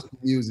record the gospel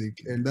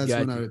music, and that's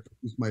when I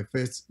produced my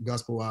first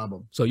gospel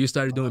album. So you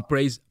started doing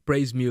praise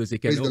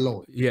music. Praise the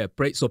Lord. Yeah,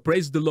 so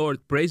Praise the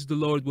Lord. Praise the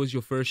Lord was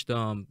your first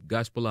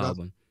gospel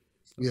album.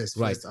 Yes,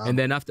 right. And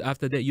then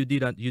after that, you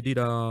did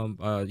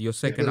your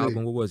second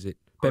album. What was it?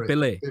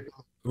 Pepele.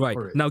 Right.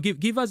 Correct. Now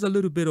give us a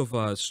little bit of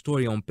a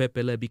story on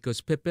Pepele,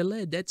 because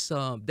Pepele,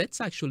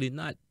 that's actually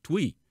not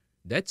Twi.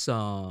 That's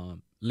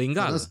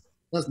Lingala. So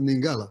that's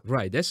Lingala.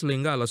 Right, that's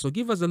Lingala. So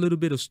give us a little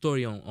bit of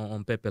story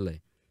on Pepele.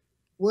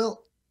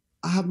 Well,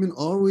 I have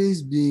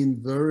always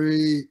been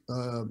very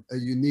a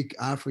unique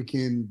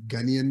African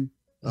Ghanaian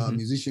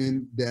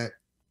musician that,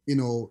 you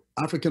know,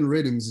 African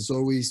rhythms is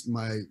always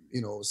my,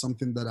 you know,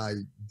 something that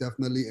I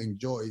definitely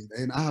enjoy.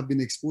 And I have been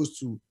exposed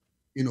to,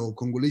 you know,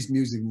 Congolese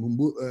music,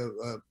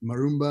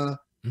 Marumba,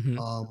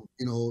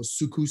 you know,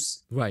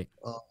 Sukus, right,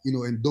 you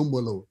know, and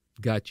Dombolo.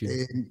 Got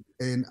you.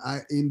 And I,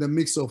 in the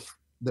mix of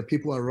the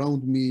people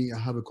around me, I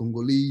have a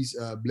Congolese,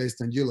 Blaise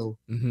Tangelo,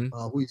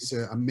 who is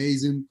an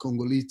amazing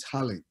Congolese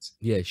talent.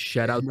 Yeah,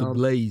 shout out to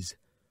Blaise.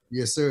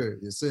 Yes, sir.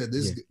 Yes, sir.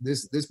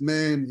 This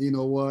man, you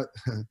know what,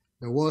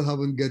 the world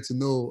haven't get to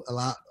know a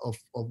lot of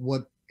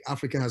what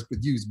Africa has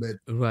produced, but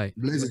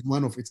Blaise is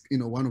one of its, you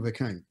know, one of a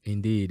kind.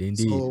 Indeed.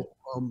 So,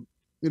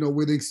 you know,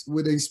 with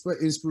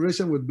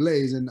inspiration with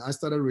Blaise, and I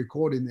started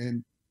recording,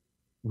 and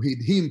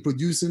with him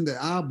producing the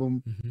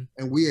album,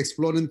 and we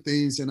exploring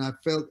things, and I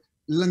felt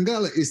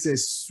Lingala is the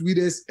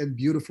sweetest and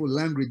beautiful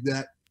language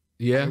that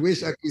I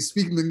wish I could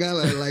speak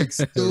Lingala like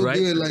so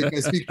good like I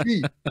speak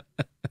Cree.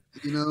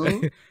 You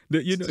know?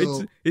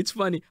 So, it's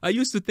funny. I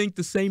used to think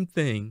the same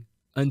thing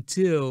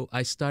until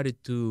I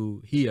started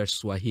to hear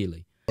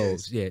Swahili.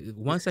 Yes. Yeah.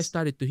 Once I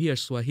started to hear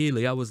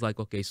Swahili, I was like,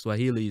 okay,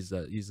 Swahili is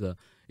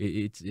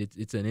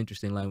it's an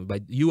interesting language.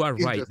 But you are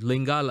right,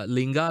 Lingala.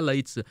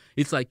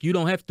 It's like you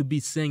don't have to be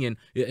singing,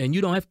 and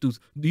you don't have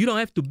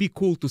to be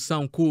cool to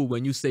sound cool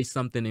when you say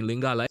something in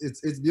Lingala.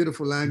 It's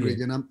beautiful language,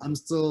 and I'm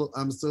still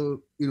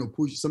you know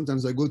push.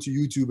 Sometimes I go to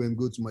YouTube and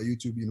go to my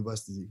YouTube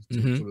university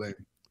to learn.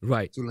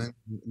 Right. To learn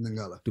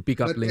Lingala. To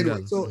pick up Lingala.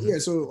 Anyway, so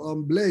so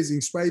Blaise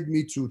inspired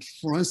me to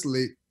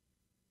translate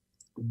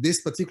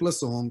this particular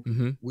song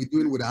we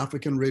do it with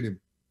African rhythm,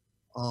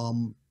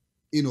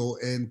 you know,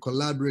 and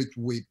collaborate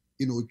with,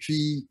 you know,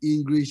 Twi,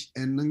 English,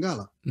 and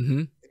Lingala.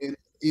 And,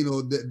 you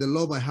know, the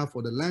love I have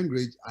for the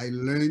language, I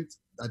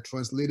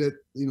translated,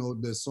 you know,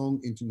 the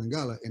song into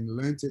Lingala and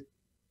learned it,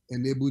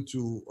 and able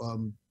to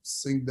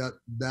sing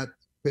that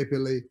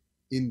Pepele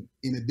in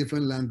a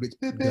different language.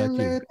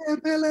 Pepele,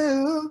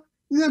 Pepele, oh,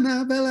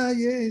 Gana Bella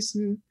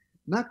Yesu.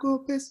 Right.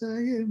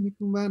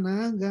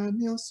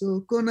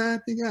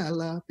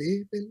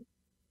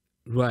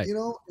 You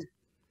know,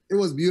 it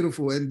was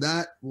beautiful, and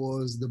that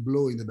was the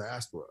blow in the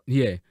diaspora.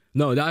 Yeah,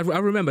 no, I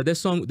remember that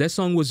song. That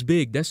song was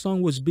big. That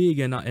song was big,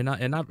 and I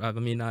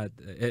mean,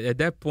 at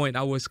that point,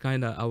 I was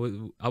kind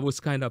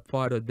of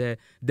part of that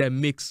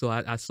mix. So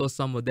I saw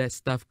some of that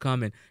stuff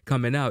coming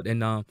out,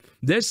 and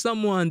there's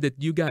someone that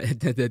you got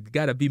that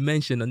gotta be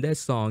mentioned on that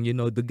song. You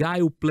know, the guy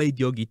who played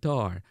your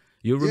guitar.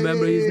 You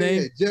remember his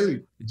name?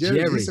 Jerry.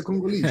 He's a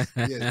Congolese.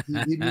 Yeah,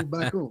 he moved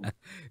back home.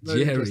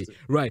 Jerry,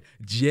 right?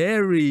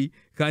 Jerry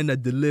kind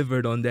of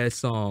delivered on that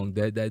song.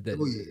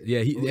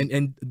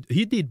 And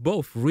he did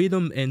both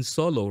rhythm and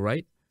solo,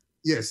 right?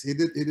 Yes, he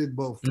did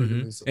both.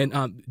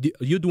 And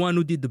you're the one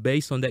who did the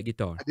bass on that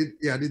guitar. I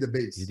did the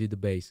bass. You did the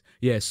bass.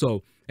 Yeah.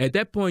 So at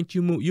that point,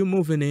 you're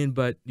moving in,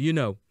 but you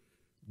know,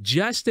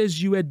 just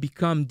as you had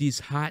become this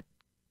hot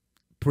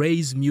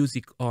praise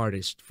music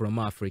artist from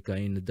Africa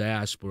in the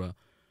diaspora,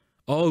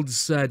 all of a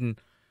sudden,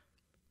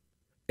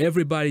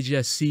 everybody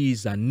just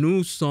sees a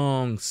new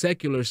song,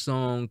 secular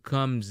song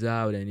comes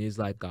out, and it's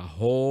like a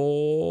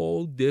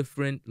whole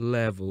different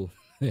level.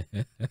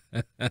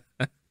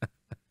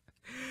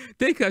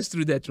 Take us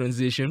through that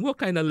transition. What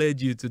kind of led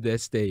you to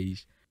that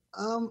stage?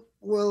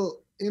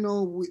 Well, you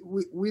know,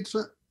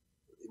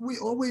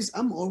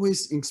 I'm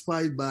always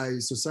inspired by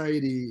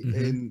society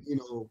and, you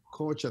know,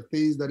 culture,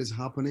 things that is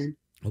happening.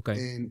 Okay.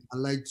 And I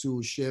like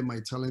to share my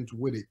talent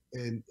with it.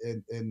 And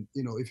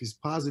you know, if it's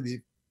positive,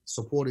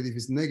 support it. If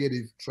it's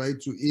negative, try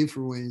to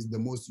influence the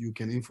most you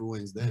can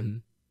influence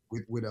them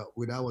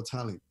with our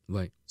talent.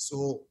 Right.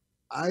 So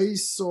I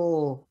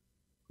saw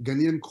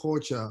Ghanaian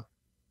culture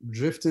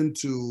drifting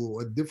to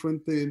a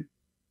different thing.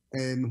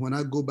 And when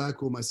I go back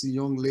home, I see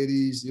young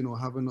ladies, you know,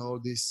 having all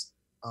this,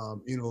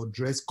 you know,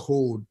 dress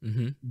code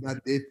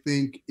that they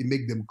think it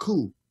make them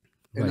cool.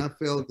 And I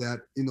felt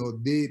that, you know,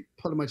 they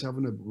pretty much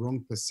having a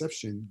wrong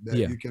perception that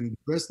you can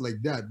dress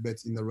like that, but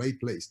in the right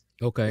place.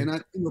 Okay. And I,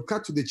 you know,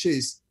 cut to the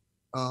chase.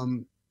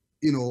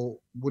 you know,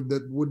 with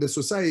the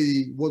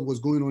society, what was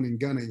going on in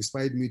Ghana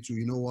inspired me to,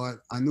 you know what,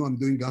 I know I'm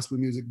doing gospel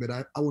music, but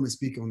I want to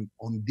speak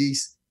on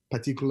this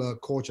particular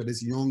culture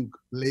these young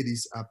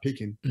ladies are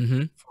picking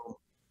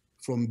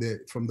from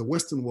the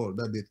Western world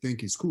that they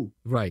think is cool.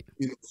 Right.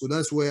 You know, so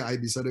that's where I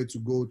decided to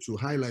go to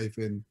High Life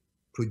and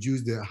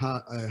produce the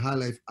High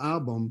Life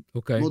album.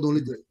 Okay. Not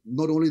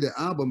only the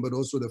album, but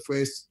also the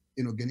first,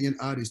 you know, Ghanaian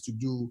artist to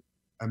do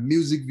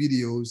music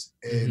videos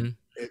and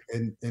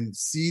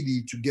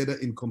CD together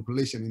in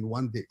compilation in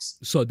one disc.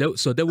 So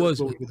there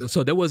was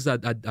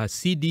a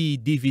CD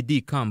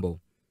DVD combo.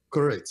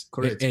 Correct.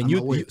 And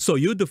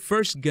you're the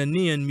first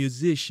Ghanaian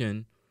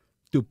musician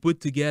to put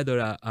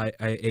together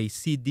a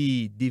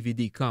CD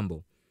DVD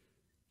combo.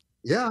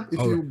 Yeah, if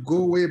you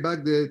go way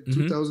back there,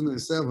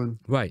 2007.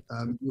 Right.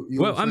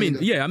 Well, I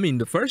mean,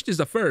 the first is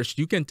the first.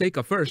 You can take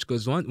a first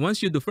because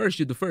once you're the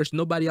first,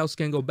 nobody else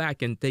can go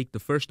back and take the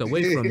first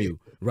away from you,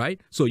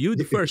 right? So you're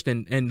the first.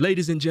 And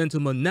ladies and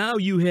gentlemen, now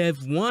you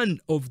have one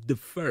of the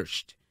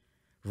first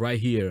right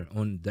here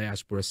on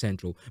Diaspora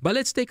Central. But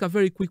let's take a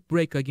very quick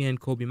break again,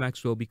 Koby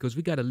Maxwell, because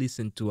we got to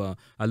listen to a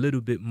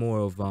little bit more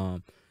of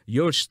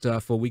your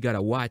stuff, or we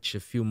gotta watch a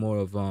few more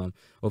of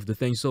the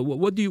things. So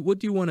what do you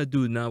want to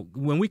do now?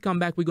 When we come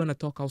back, we're gonna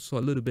talk also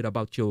a little bit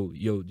about your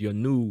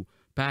new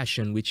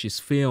passion, which is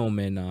film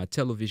and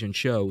television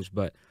shows.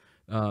 But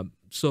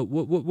so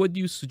what do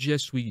you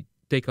suggest we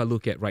take a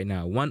look at right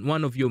now?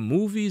 One of your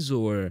movies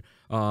or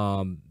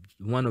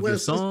one of your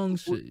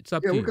songs? It's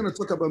up to you. We're gonna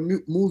talk about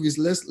movies.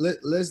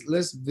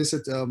 Let's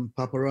visit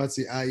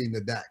Paparazzi Eye in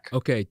the Dark.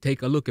 Okay,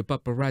 take a look at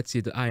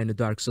Paparazzi the Eye in the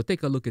Dark. So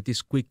take a look at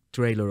this quick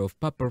trailer of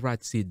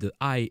Paparazzi the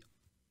Eye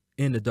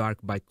in the Dark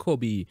by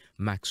Koby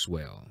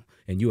Maxwell.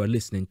 And you are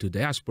listening to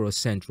Diaspora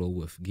Central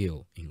with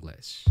Gil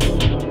Ingles.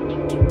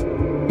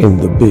 In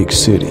the big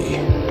city,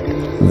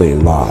 they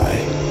lie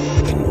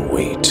in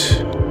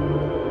wait,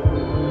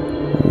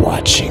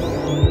 watching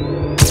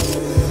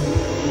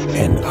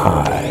an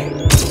eye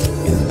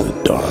in the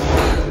dark,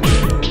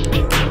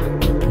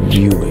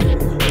 viewing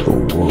the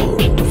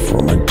world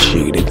from a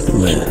jaded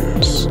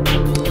lens.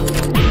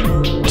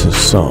 To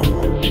some,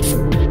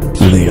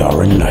 they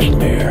are a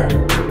nightmare,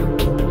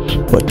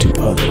 but to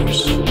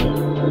others,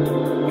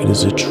 it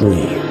is a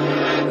dream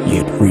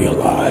yet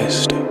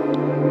realized.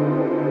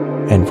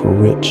 And for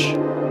Rich,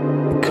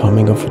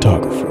 becoming a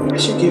photographer, I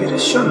should give it a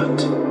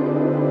shot,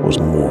 was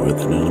more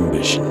than an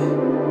ambition.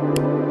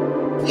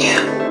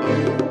 Yeah.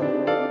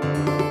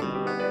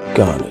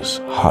 Ghana's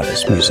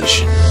hottest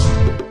musician,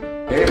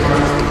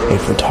 a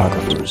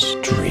photographer's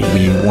dream.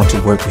 We want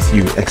to work with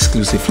you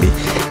exclusively.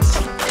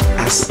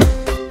 As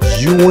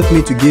you want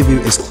me to give you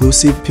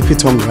exclusive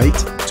Pipitom right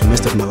to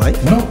Mr. of My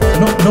Life? No,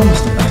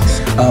 Mr. Max.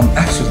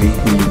 Actually,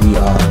 we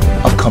are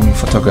upcoming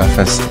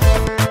photographers.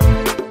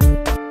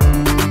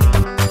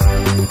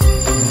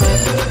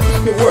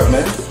 Good work,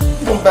 man.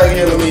 Come back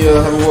here, let me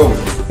have a word.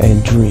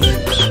 And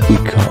dreams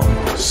become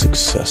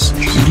successes.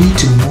 You need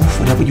to move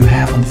whatever you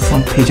have on the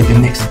front page of your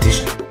next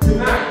edition.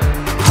 Tonight,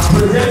 I'm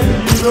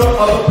presenting you the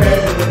other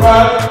page of the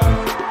product.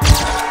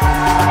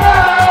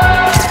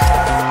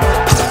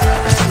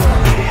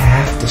 You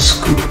have the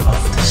scoop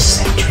of the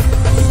century.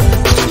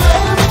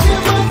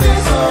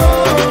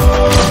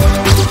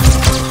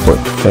 But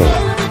fame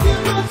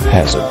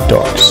has a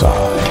dark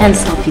side. Can't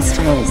stop his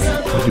flows.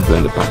 How do you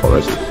blend the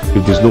paparazzi?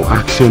 If there's no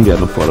action, there are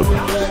no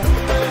photographs.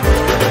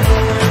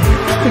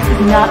 This is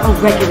not a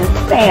regular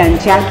fan,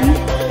 Jackie.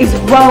 It's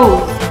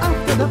Rose.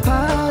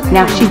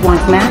 Now she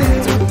wants Max.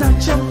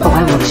 Oh,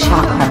 I will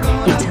shock her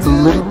into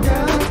little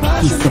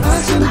pieces.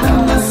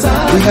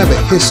 We have a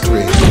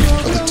history of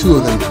the two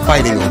of them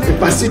fighting over.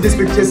 If I see these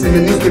pictures in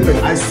the newspaper,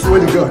 I swear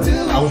to God,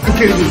 I will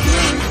kill you.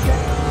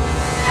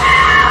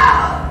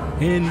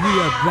 And we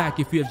are back.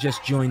 If you have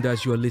just joined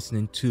us, you are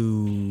listening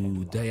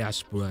to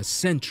Diaspora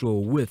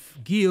Central with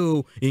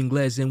Gil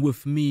Ingles, and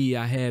with me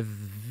I have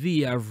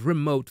via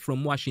remote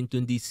from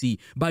Washington, D.C.,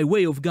 by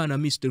way of Ghana,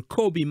 Mr.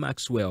 Koby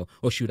Maxwell,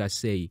 or should I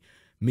say,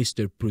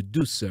 Mr.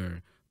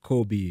 Producer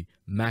Koby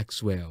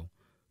Maxwell.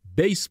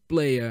 Bass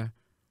player,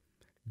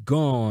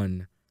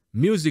 gone,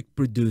 music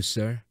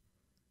producer,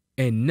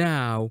 and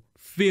now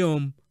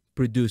film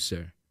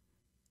producer.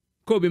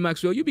 Koby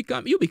Maxwell, you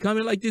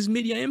becoming like this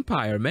media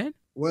empire, man.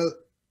 Well,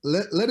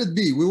 let it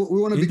be. We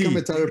want to become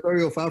a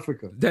territory of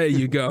Africa. There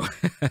you go.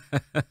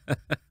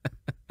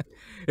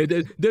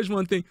 There's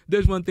one thing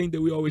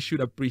that we always should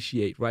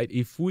appreciate, right?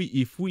 If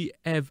we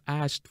have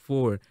asked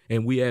for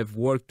and we have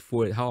worked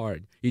for it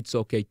hard, it's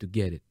okay to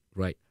get it,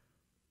 right?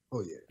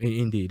 Oh yeah.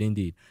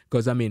 Indeed.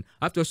 Because I mean,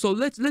 so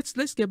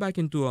let's get back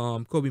into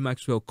Koby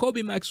Maxwell.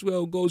 Koby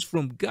Maxwell goes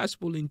from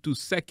gospel into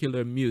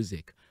secular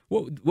music.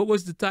 What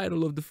was the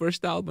title of the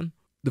first album?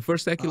 The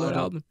first secular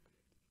album?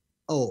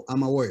 Oh,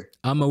 I'm Aware.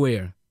 I'm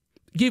Aware.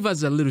 Give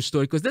us a little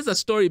story, because there's a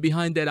story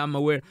behind that. I'm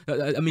Aware.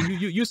 I mean,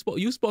 you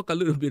spoke a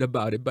little bit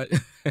about it, but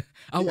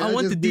I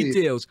want the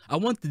details. I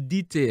want the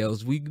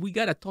details. We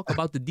gotta talk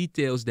about the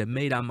details that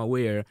made I'm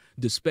Aware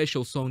the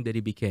special song that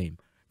it became.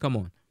 Come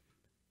on.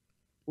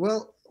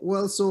 Well,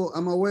 Well, so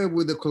I'm aware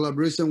with the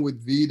collaboration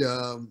with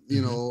Vida,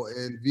 you know,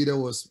 and Vida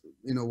was,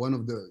 you know,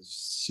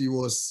 she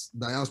was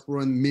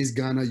diaspora Miss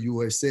Ghana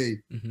USA.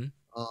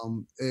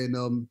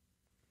 And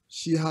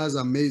she has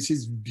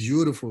she's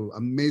beautiful,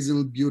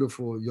 amazingly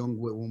beautiful young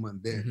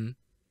woman there.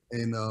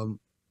 And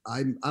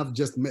I've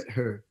just met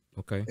her.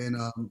 Okay. And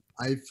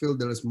I feel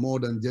there is more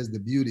than just the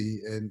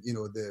beauty and, you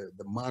know, the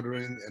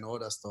mothering and all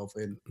that stuff.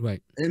 And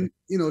right. And,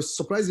 you know,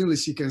 surprisingly,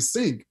 she can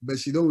sing, but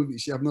she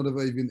have not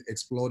ever even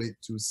explored it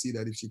to see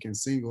that if she can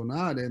sing or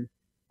not. And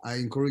I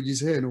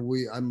encourages her,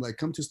 and I'm like,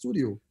 come to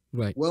studio.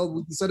 Right. Well,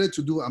 we decided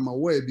to do I'm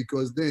Aware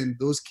because then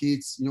those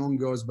kids, young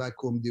girls back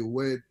home,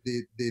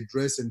 they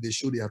dress and they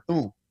show their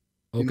tongue.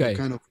 Okay. You know,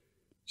 kind of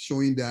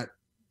showing that,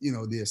 you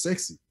know, they're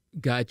sexy.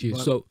 Got you.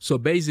 But, so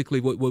basically,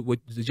 what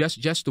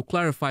just to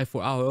clarify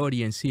for our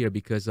audience here,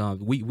 because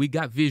we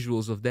got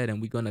visuals of that and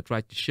we're gonna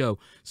try to show.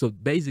 So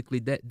basically,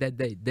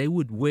 that they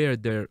would wear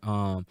their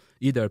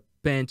either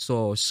pants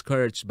or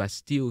skirts, but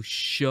still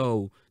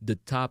show the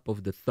top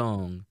of the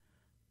thong.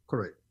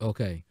 Correct.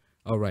 Okay.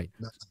 All right.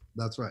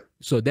 That's right.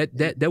 So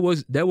that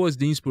was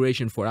the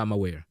inspiration for I'm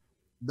Aware.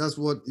 That's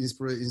what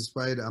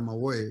inspired I'm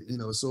Aware. You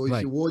know, so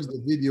if you watch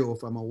the video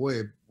of I'm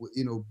Aware,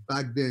 you know,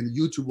 back then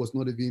YouTube was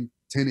not even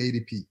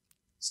 1080p.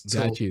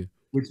 So, got you.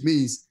 Which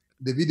means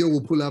the video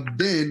will pull up.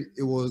 Then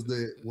it was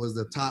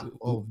the top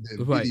of the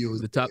videos.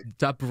 The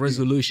top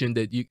resolution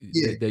that you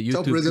that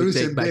YouTube could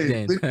take back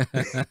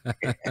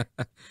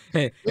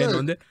then. And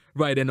on that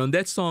and on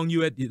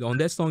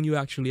that song you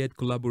actually had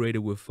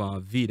collaborated with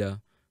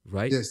Vida,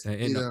 right? Yes.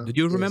 And do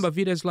you remember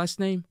Vida's last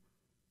name?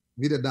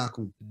 Vida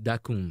Dakum.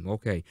 Dakum.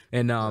 Okay.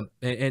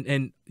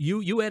 And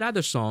you had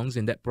other songs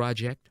in that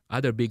project,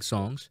 other big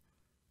songs.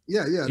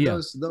 Yeah.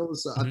 That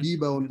was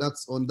Abiba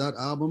on that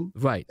album.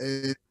 Right.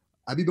 And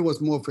Abiba was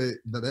more of a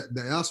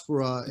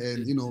diaspora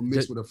and, you know,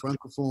 mixed with a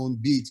francophone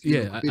beat.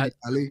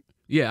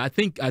 I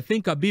think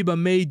Abiba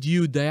made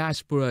you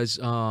diaspora's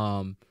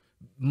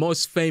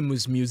most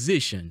famous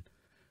musician.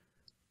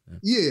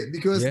 Yeah,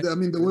 because I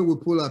mean the way we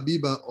pull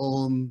Abiba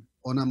on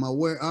I'm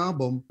Aware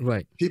album,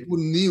 right? People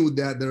knew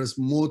that there's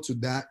more to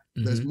that.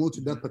 There's more to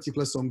that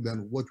particular song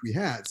than what we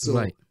had.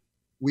 So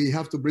we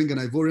have to bring an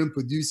Ivorian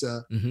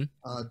producer,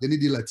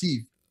 Denidi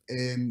Latif,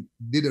 and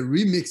did a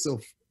remix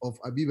of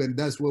Abiba, and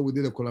that's where we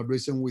did a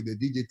collaboration with the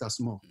DJ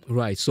Tasman.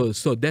 Right. So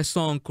that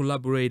song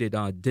collaborated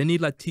Denny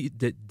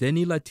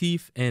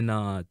Latif and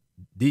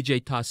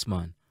DJ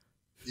Tasman.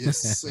 Yes,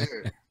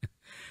 sir.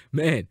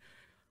 Man,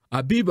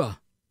 Abiba.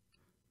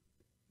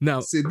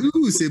 Now, c'est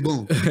doux, c'est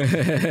bon.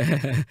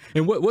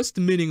 And what's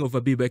the meaning of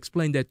Abiba?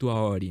 Explain that to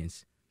our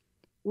audience.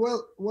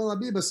 Well,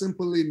 Abiba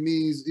simply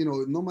means, you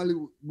know, normally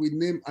we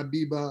name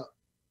Abiba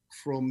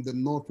from the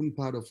northern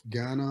part of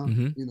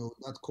Ghana, you know,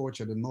 that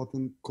culture, the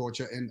northern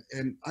culture,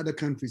 and other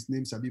countries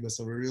name Abiba,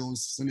 Sierra Leone,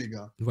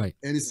 Senegal. Right.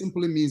 And it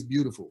simply means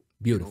beautiful.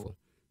 Beautiful.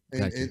 You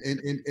know?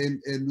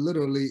 And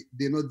literally,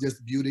 they're not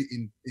just beauty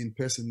in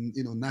person,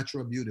 you know,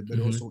 natural beauty, but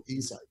also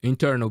inside.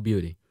 Internal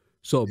beauty.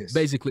 So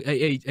basically,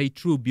 a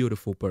true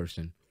beautiful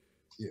person.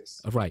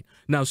 Yes. Right.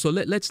 Now, so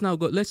let's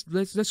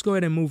go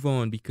ahead and move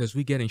on because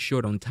we're getting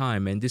short on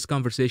time, and this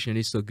conversation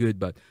is so good.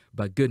 But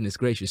goodness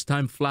gracious,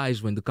 time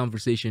flies when the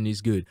conversation is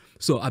good.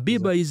 So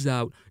Abiba is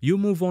out. You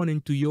move on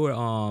into your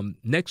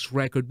next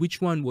record. Which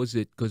one was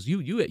it? Because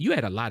you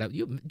had a lot of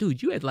you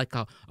had like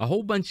a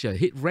whole bunch of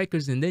hit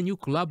records, and then you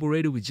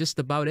collaborated with just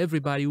about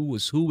everybody who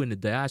was who in the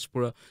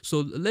diaspora.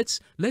 So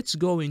let's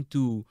go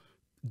into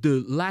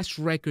the last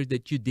record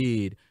that you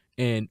did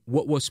and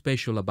what was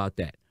special about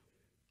that.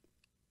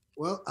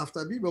 Well, after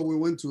Abiba, we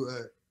went to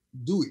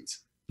Do It.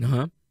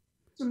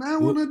 So now I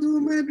want to do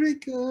my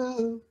drink.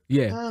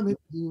 Yeah. I'm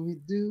do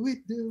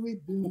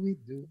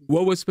it.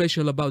 What was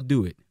special about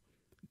Do It?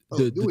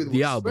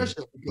 The album.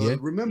 Special because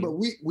remember,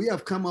 we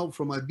have come out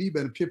from Abiba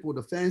and people,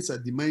 the fans are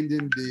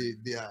demanding,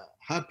 they are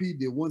happy,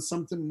 they want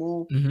something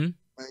more. And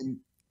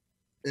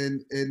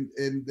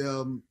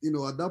you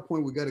know, at that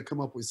point, we got to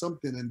come up with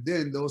something. And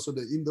then also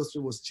the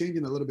industry was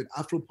changing a little bit.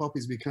 Afro pop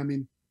is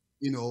becoming,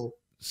 you know,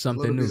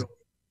 something new.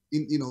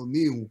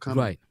 New coming.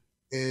 Right.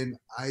 And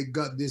I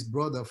got this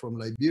brother from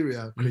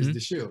Liberia, Chris the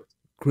Shield.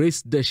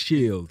 Chris the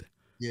Shield.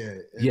 Yeah.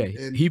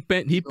 And he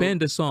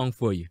penned a song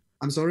for you.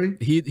 I'm sorry?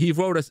 He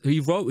wrote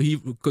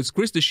because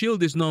Chris the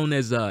Shield is known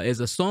as a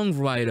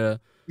songwriter.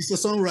 He's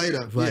a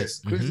songwriter, right. Yes.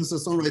 Chris is a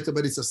songwriter,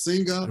 but he's a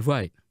singer.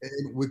 Right.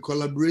 And we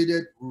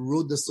collaborated,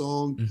 wrote the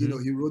song. You know,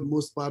 he wrote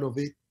most part of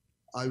it.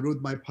 I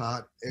wrote my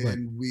part,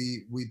 and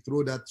we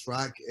threw that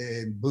track,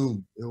 and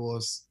boom, it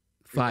was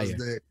fire.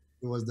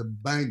 It was the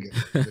banger.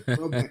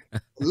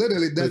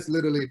 Literally, that's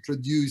literally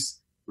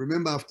produced.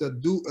 Remember, after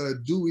Do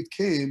It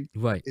came,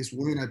 is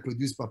when I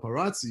produced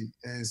Paparazzi,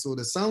 and so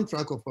the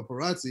soundtrack of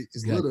Paparazzi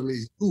is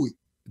literally Do It.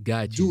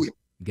 Got you. Do It.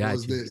 Got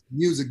was the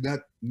music that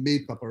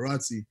made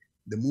Paparazzi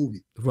the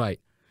movie. Right.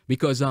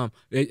 Because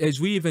as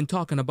we even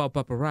talking about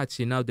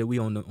Paparazzi now that we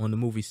on the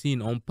movie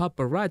scene, on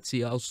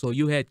Paparazzi also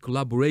you had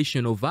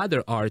collaboration of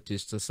other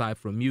artists aside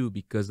from you,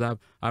 because I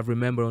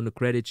remember on the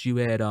credits you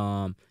had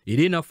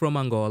Irina from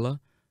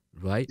Angola.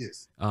 right?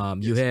 Yes.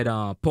 You had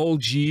Paul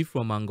G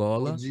from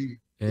Angola. Paul G.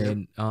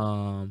 And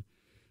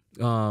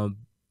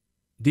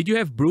did you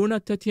have Bruna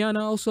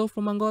Tatiana also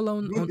from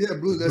Angola?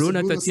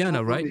 Bruna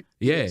Tatiana, right?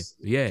 Yes.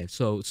 Yeah.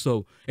 So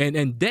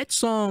and that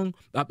song,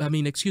 I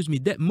mean, excuse me,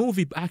 that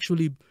movie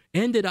actually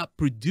ended up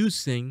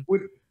producing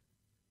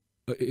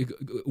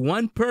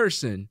one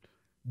person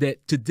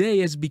that today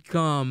has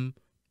become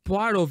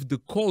part of the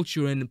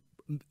culture and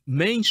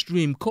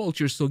mainstream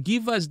culture. So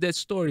give us that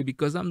story,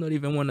 because I'm not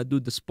even want to do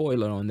the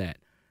spoiler on that.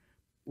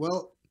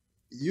 Well,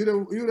 you're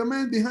the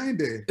man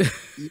behind it.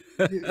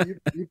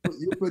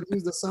 you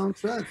produce the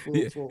soundtrack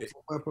for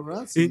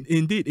Paparazzi.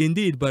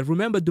 Indeed. But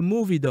remember the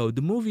movie, though.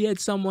 The movie had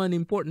someone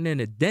important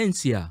in it,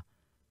 Dancia.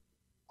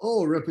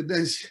 Oh,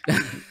 Repudentia.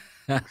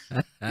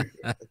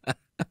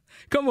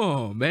 Come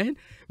on, man.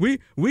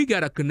 We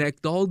gotta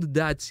connect all the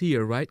dots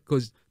here, right?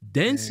 Because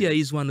Dancia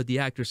is one of the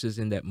actresses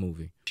in that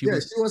movie. She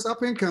was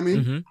up and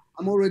coming.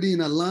 I'm already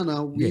in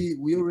Atlanta.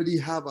 We already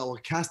have our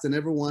cast and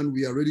everyone.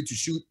 We are ready to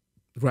shoot.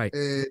 Right.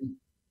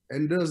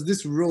 And there's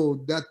this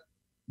role that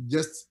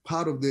just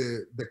part of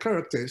the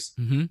characters,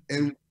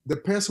 and the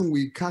person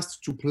we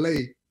cast to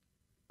play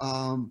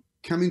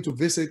coming to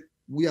visit.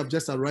 We have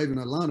just arrived in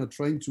Atlanta,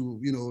 trying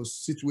to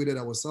situated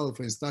ourselves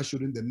and start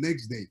shooting the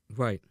next day.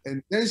 Right.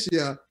 And then she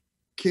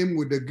came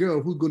with the girl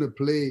who's gonna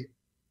play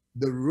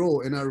the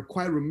role, and I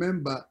quite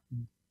remember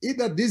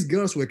either these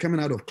girls were coming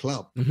out of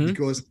club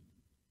because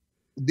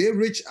they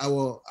reached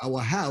our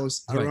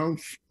house around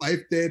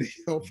 5:30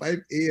 or 5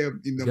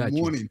 a.m. in the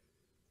morning.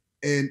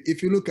 And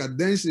if you look at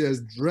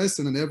Dancia's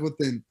dressing and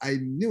everything, I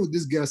knew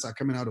these girls are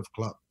coming out of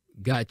club.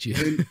 Got you.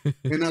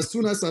 and as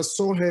soon as I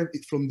saw her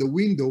from the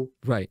window,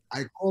 right,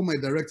 I called my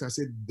director. I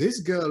said, this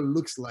girl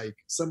looks like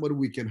somebody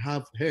we can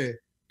have her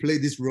play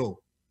this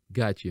role.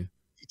 Got you.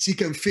 She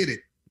can fit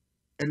it.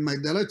 And my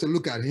director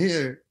looked at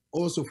her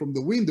also from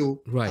the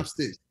window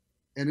upstairs.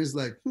 And it's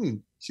like,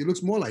 she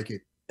looks more like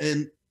it.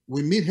 And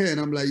we meet her and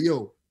I'm like,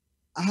 yo,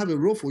 I have a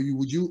role for you.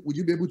 Would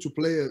you be able to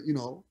play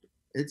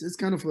it's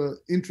kind of an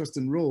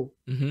interesting role.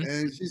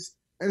 And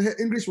her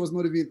English was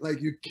not even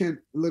like, you can't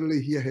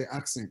literally hear her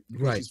accent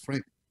because she's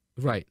French.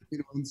 Right.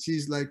 And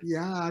she's like,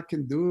 yeah, I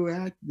can do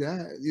it.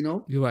 Yeah,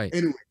 You're right.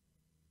 Anyway,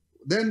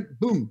 then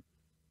boom,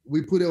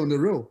 we put her on the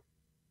road.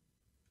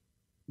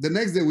 The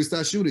next day we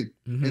start shooting.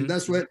 And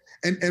that's where,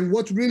 and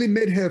what really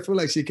made her feel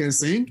like she can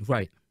sing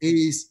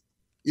is,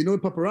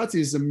 Paparazzi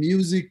is a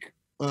music,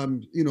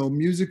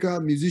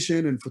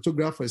 musician and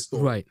photographer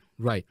store.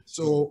 Right.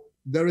 So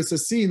there is a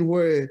scene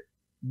where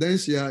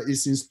Dancia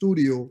is in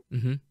studio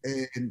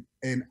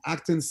and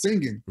acting,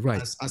 singing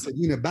as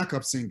a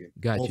backup singing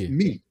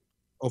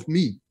of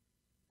me.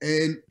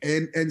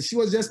 And she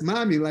was just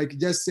mommy, like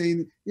just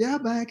saying, yeah,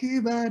 body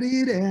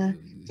there.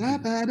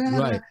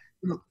 Right.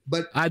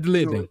 But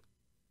ad-libbing.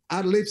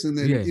 Ad-libs, and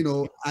then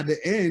at the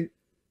end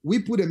we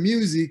put the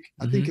music,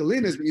 I think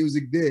Elena's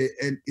music there,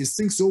 and it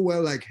sings so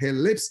well, like her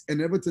lips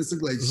and everything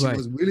sings like she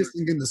was really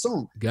singing the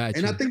song. Gotcha.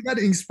 And I think that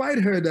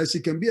inspired her that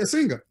she can be a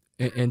singer.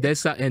 And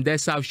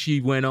that's how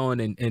she went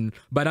on.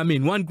 But I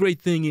mean, one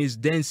great thing is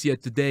Dancia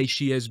today,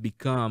 she has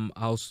become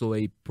also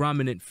a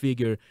prominent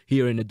figure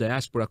here in the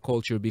diaspora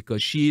culture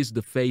because she is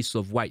the face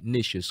of White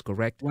Niches,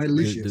 correct? White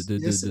Niches,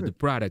 the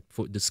product,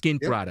 for the skin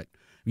product.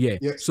 Yeah.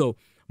 So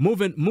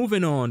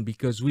moving on,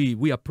 because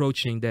we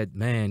approaching that,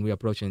 man, we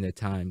approaching that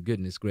time.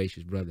 Goodness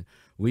gracious, brother.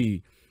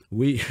 We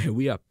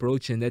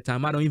approaching that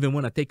time. I don't even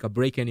want to take a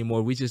break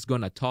anymore. We're just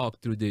gonna talk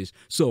through this.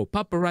 So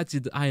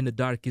Paparazzi, The Eye in the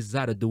Dark is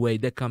out of the way.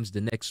 There comes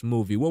the next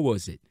movie. What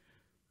was it?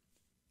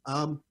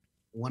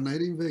 One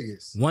Night in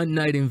Vegas. One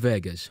Night in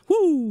Vegas.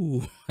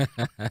 Woo!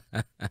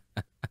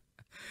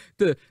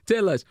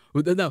 Tell us.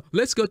 Now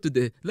let's go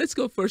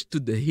first to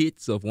the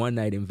hits of One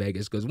Night in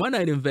Vegas, because One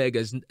Night in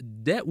Vegas,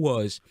 that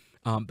was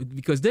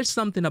because there's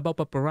something about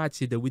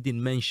Paparazzi that we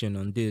didn't mention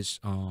on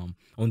this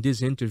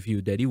interview,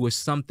 that it was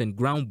something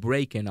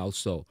groundbreaking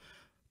also.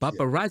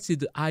 Paparazzi,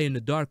 The Eye in the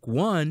Dark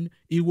 1,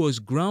 it was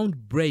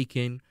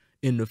groundbreaking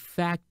in the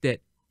fact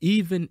that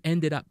even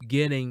ended up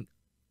getting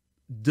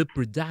the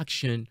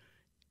production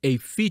a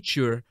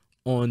feature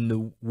on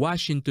the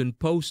Washington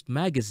Post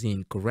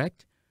magazine,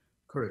 correct?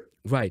 Correct.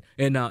 Right.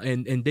 And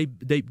they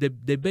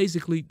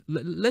basically,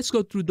 let's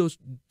go through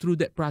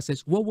that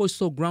process. What was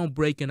so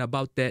groundbreaking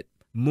about that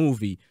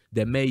movie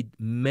that made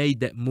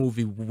that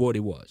movie what it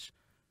was?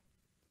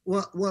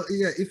 Well,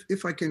 yeah.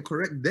 If I can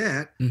correct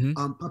that,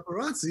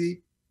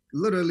 Paparazzi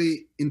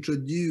literally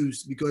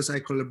introduced, because I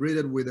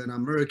collaborated with an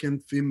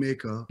American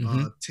filmmaker,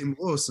 Tim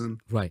Wilson,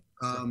 right?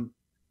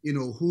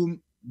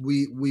 Whom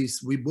we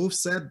both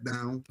sat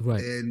down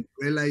and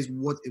realized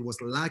what it was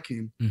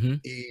lacking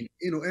in,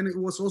 and it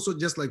was also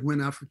just like when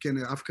African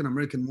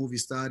American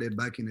movies started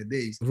back in the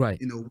days, right?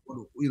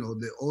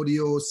 The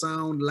audio,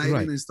 sound,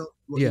 lighting, and stuff.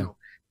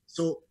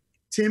 So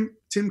Tim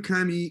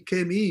came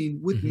in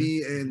with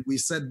me, and we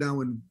sat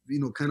down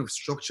and kind of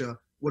structure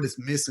what is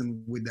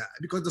missing with that,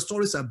 because the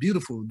stories are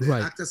beautiful, the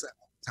actors are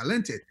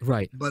talented,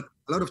 right? But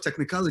a lot of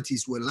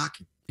technicalities were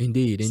lacking.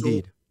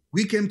 Indeed.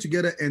 we came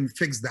together and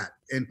fixed that.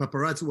 And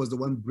paparazzi was the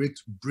one break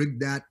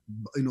that,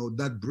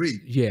 that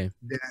bridge. Yeah.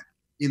 That,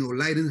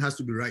 lighting has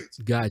to be right.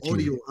 Got you.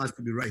 Audio has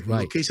to be right.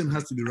 Location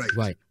has to be right.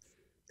 Right.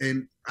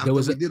 And after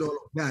we did all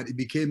of that,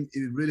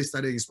 it really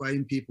started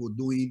inspiring people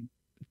doing,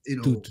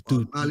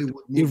 Hollywood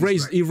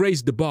movies. He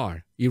raised the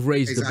bar. He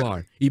raised the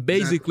bar. He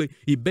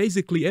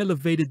basically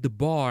elevated the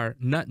bar,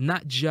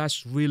 not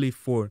just really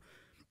for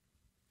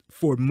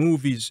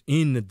movies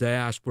in the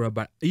diaspora,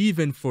 but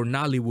even for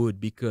Nollywood,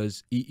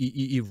 because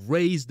he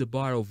raised the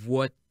bar of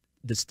what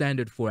the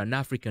standard for an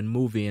African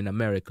movie in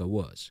America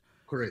was.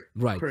 Correct.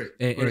 Right.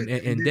 Correct.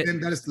 And then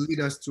that is to lead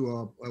us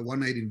to One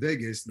Night in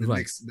Vegas, the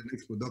next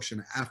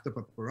production after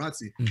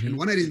paparazzi. And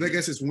One Night in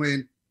Vegas is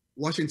when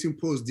Washington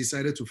Post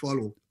decided to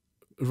follow.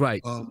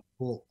 Right.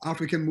 For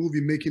African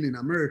movie making in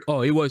America.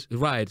 Oh, it was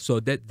right. So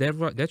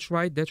that's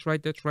right.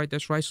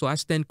 So I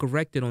stand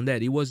corrected on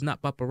that. It was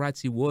not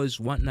paparazzi. It was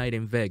One Night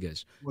in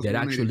Vegas that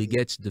actually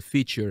gets the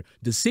feature,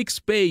 the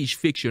 6-page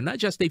feature, not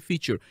just a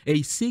feature,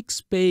 a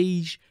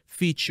 6-page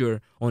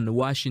feature on the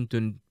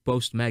Washington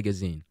Post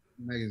magazine.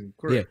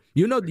 Correct.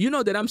 Yeah. You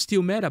know that I'm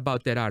still mad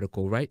about that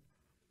article, right?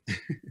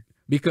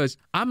 Because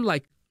I'm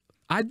like,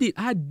 I did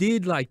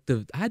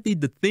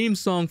the theme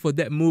song for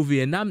that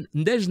movie, and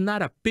there's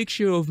not a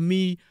picture of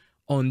me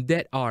on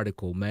that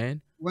article,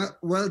 man.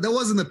 Well, there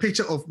wasn't a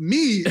picture of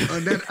me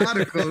on that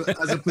article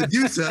as a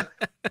producer,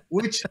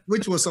 which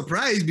was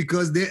surprised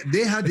because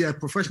they had their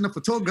professional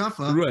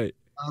photographer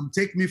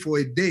take me for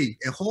a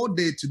whole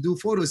day to do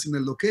photos in the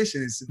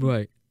locations.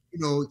 Right.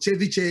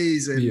 Chevy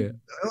Chase and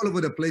all over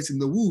the place in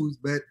the woods,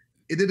 but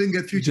it didn't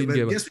get featured.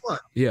 But guess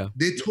what? Yeah.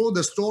 They told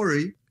the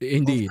story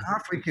of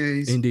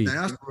Africans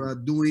diaspora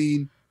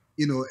doing,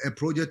 a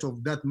project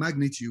of that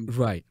magnitude.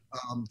 Right.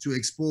 To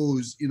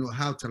expose,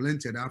 how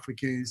talented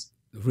Africans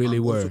really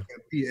were. Can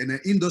be, and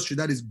an industry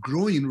that is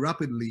growing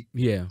rapidly.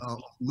 Yeah.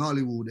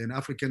 Nollywood and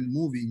African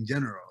movie in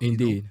general.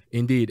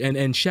 Indeed.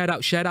 And shout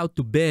out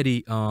to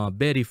Betty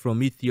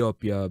from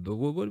Ethiopia. But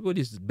what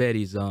is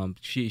Betty's?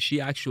 She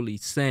actually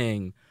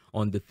sang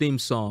on the theme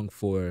song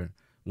for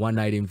One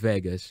Night in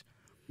Vegas,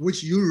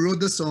 which you wrote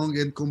the song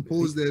and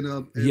composed it.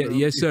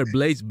 Yes, sir.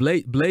 Blaze.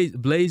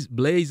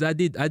 I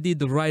did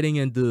the writing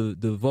and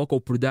the vocal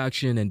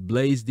production, and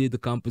Blaze did the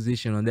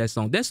composition on that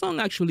song. That song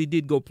actually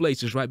did go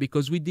places, right?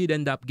 Because we did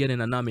end up getting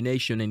a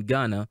nomination in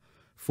Ghana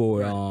for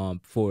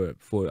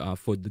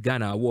the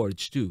Ghana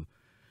Awards too.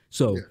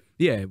 So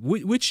yeah,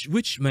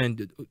 which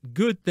man,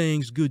 good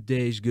things, good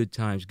days, good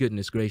times.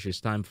 Goodness gracious,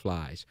 time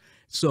flies.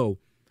 So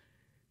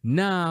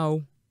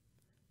now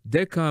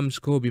there comes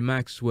Koby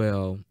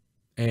Maxwell,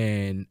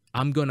 and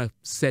I'm gonna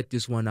set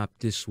this one up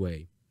this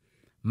way.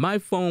 My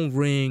phone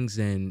rings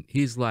and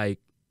he's like,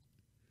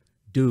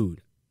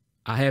 dude,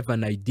 I have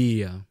an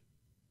idea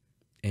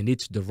and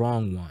it's the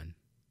wrong one.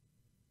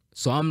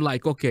 So I'm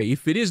like, okay,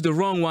 if it is the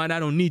wrong one, I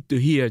don't need to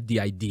hear the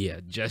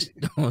idea. Just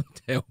don't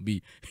tell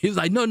me. He's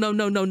like, no.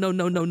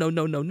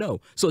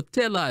 So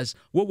tell us,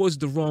 what was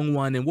the wrong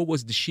one and what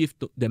was the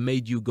shift that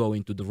made you go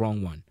into the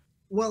wrong one?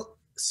 Well,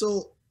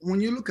 so when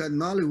you look at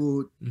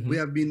Nollywood, we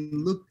have been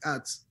looked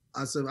at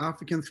as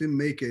African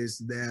filmmakers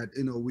that,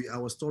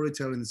 our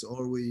storytelling is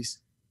always,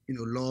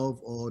 love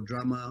or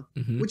drama,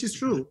 which is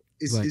true.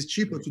 It's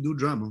cheaper to do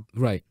drama.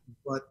 Right.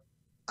 But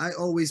I'm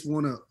always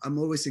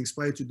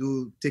inspired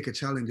to take a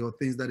challenge or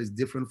things that is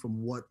different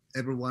from what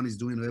everyone is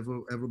doing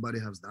or everybody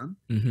has done.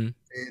 And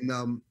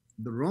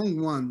the wrong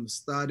one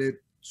started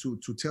to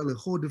tell a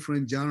whole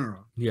different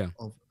genre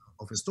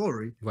of a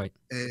story, right?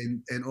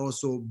 And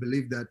also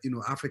believe that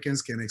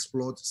Africans can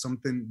explore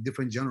something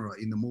different genre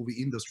in the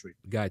movie industry.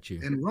 Got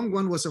you. And Wrong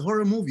One was a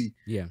horror movie.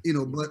 Yeah.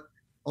 But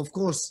of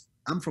course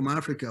I'm from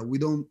Africa. We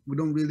don't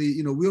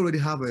really we already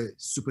have a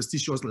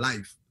superstitious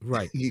life.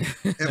 Right.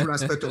 Every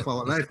aspect of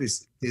our life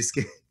is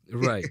scary.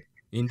 Right.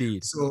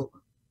 Indeed. So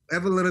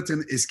every little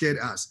thing is scared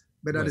us.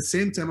 But at the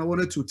same time, I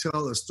wanted to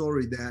tell a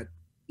story that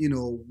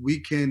we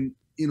can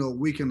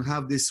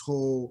have this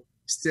whole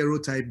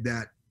stereotype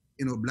that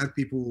Black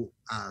people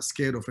are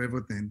scared of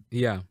everything.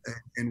 Yeah.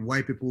 And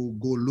white people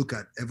go look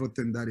at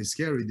everything that is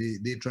scary.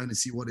 They're trying to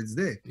see what is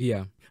there.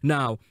 Yeah.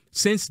 Now,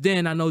 since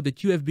then, I know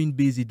that you have been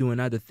busy doing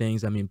other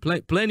things. I mean,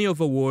 plenty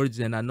of awards,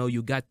 and I know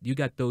you got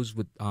those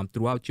with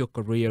throughout your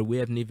career. We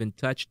haven't even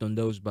touched on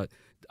those, but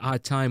our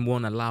time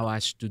won't allow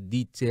us to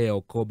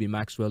detail Koby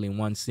Maxwell in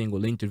one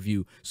single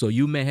interview. So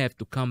you may have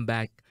to come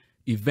back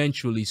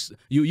eventually.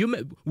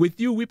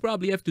 We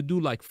probably have to do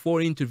like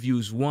 4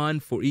 interviews, one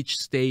for each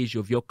stage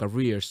of your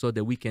career, so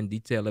that we can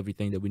detail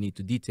everything that we need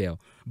to detail.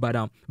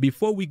 But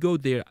before we go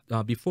there,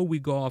 before we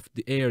go off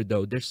the air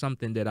though, there's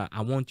something that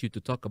I want you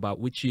to talk about,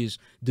 which is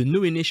the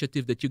new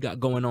initiative that you got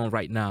going on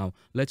right now.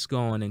 Let's go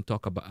on and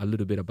talk about a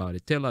little bit about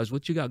it. Tell us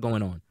what you got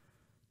going on.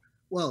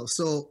 Well,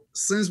 so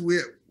since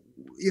we're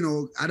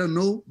I don't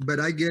know, but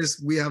I guess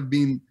we have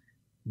been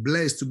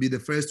blessed to be the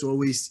first to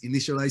always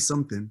initialize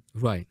something.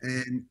 Right.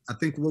 And I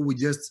think what we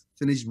just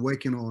finished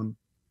working on,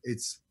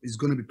 it's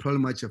going to be pretty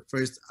much a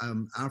first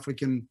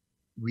African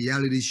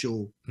reality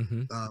show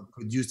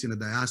produced in the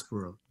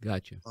diaspora.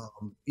 Gotcha.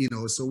 You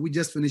know, so we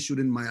just finished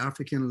shooting My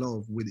African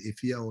Love with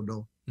Efia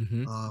Odo,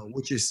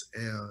 which is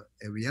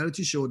a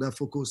reality show that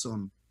focuses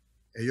on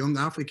a young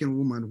African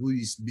woman who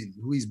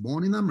is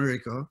born in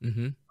America.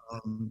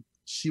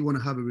 She want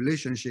to have a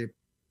relationship,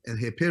 and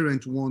her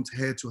parents want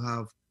her to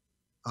have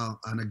a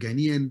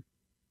Ghanaian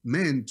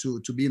man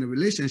to be in a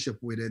relationship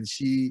with, and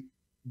she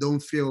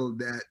don't feel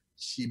that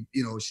she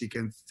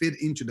can fit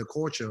into the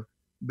culture.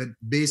 But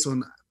based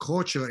on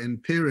culture and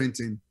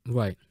parenting,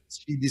 right,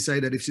 she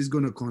decided if she's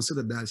going to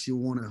consider that, she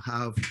want to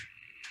have,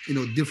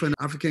 different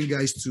African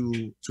guys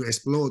to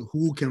explore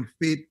who can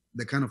fit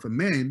the kind of a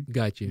man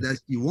that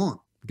she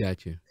want.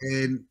 Gotcha.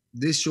 And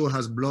this show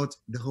has brought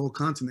the whole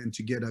continent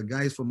together,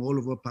 guys from all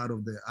over part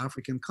of the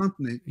African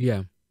continent.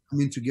 Yeah.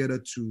 Coming together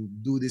to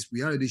do this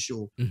reality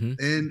show.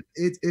 And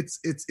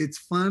it's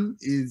fun,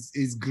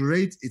 it's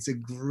great, it's a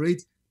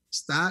great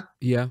start.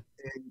 Yeah.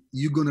 And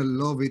you're gonna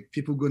love it.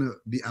 People gonna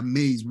be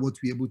amazed what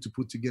we're able to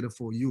put together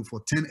for you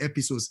for 10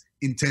 episodes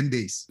in 10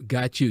 days.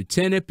 Got you.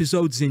 10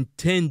 episodes in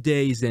 10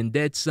 days. And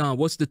that's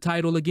what's the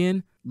title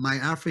again? My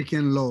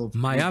African Love.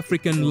 My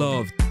African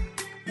Love.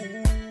 Ooh,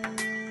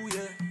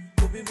 yeah.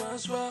 Koby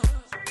Maxwell.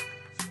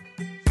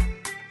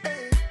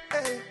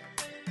 Hey.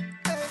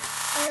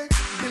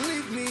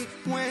 Believe me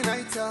when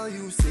I tell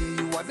you, say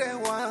you are the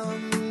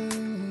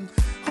one.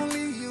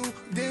 Only you,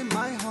 then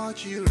my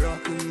heart, you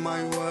rockin'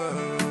 my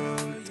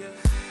world.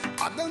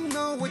 I don't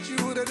know what you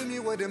would have done,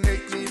 you would have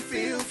make me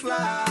feel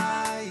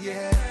fly,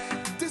 yeah.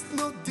 There's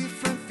no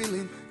different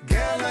feeling,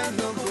 girl, I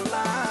no go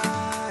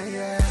lie,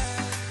 yeah.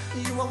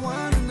 You are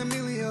one in a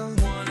million.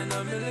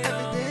 Every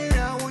day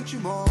I want you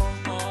more.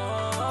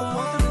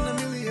 One in a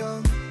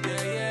million.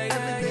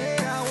 Every day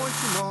I want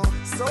you more.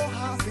 So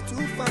happy to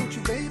find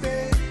you,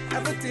 baby.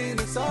 Everything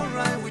is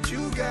alright with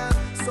you, girl.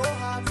 So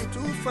happy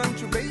to find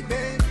you,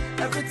 baby.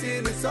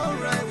 Everything is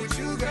alright with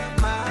you, girl.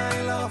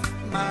 My love,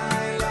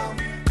 my love.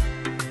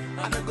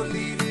 I'm not gonna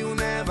leave you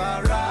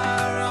never,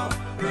 rah.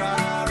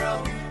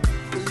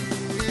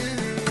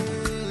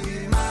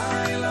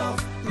 My love,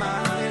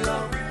 my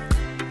love.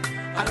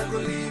 I'm not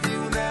gonna leave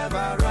you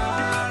never,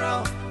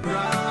 rah.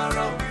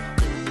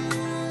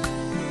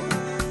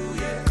 Ooh,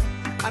 yeah.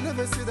 I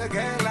never see a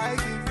girl like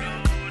you.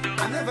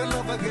 I never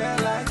love a girl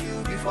like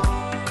you before.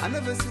 I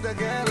never see a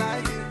girl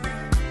like you.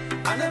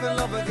 I never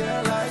love a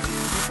girl like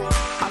you before.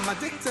 I'm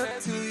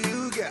addicted to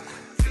you, girl.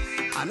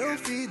 I know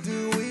if you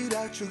do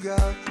without you,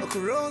 girl. A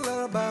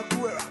Corolla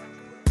Bakura.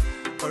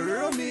 Or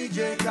Romy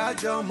J.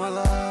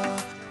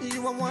 Kajamala.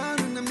 You are one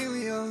in a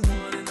million.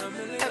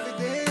 Every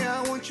day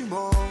I want you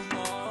more.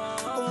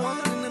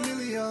 One in a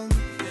million.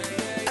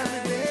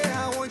 Every day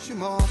I want you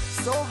more.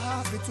 So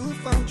happy to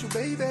find you,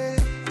 baby.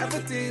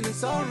 Everything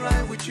is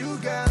alright with you,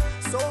 girl.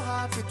 So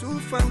happy to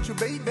find you,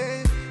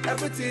 baby.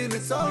 Everything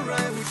is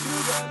alright with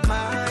you, girl.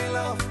 My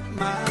love,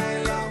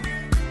 my love.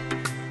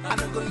 I'm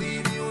not gonna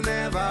leave you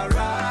never,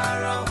 rah.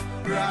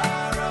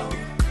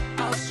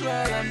 I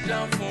swear I'm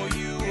down for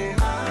you,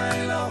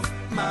 my love,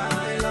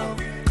 my love.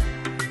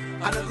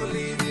 I'm not gonna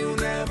leave you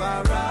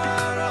never,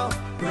 rah.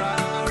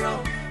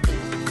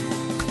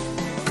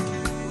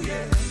 Ooh,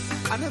 yeah.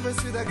 I never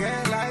see the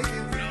girl like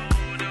you.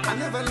 I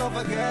never love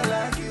a girl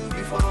like you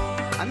before.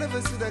 I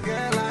never see the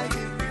girl like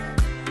you.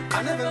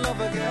 I never love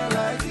a girl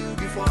like you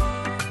before.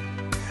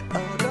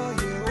 Although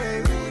you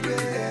way,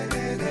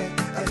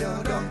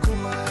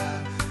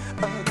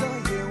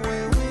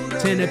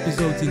 10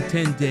 episodes in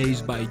 10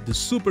 days by the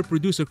super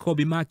producer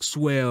Koby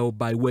Maxwell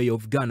by way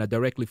of Ghana,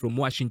 directly from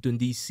Washington,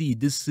 D.C.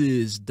 This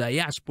is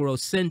Diaspora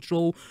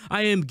Central.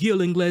 I am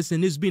Gil Ingles,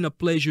 and it's been a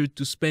pleasure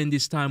to spend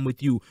this time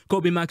with you.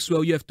 Koby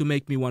Maxwell, you have to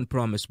make me one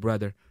promise,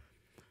 brother.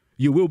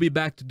 You will be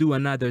back to do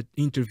another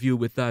interview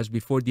with us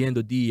before the end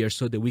of the year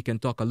so that we can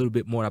talk a little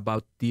bit more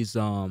about these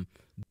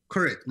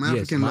correct. My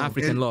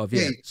African love.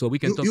 Yeah. Hey, so we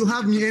can talk. You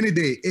have me any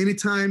day,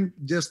 anytime.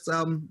 Just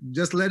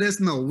let us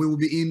know. We will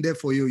be in there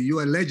for you. You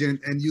are a legend,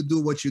 and you do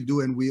what you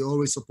do, and we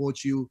always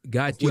support you.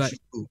 Got you.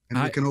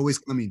 We can always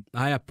come in.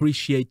 I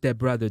appreciate that,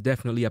 brother.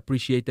 Definitely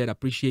appreciate that.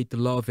 Appreciate the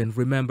love, and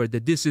remember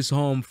that this is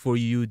home for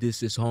you.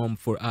 This is home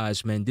for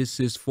us, man. This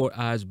is for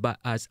us, but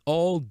us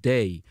all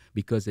day.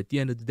 Because at the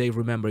end of the day,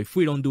 remember, if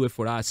we don't do it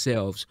for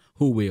ourselves,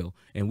 who will?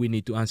 And we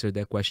need to answer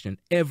that question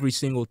every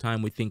single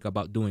time we think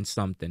about doing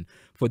something.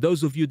 For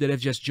those of you that have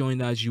just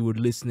joined us, you were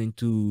listening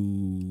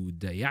to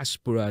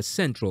Diaspora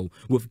Central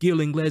with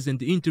Gil Ingles, and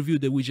the interview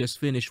that we just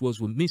finished was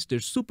with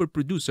Mr. Super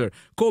Producer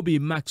Koby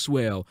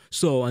Maxwell.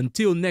 So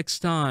until next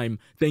time,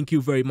 thank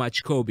you very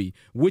much, Koby.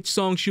 Which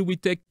song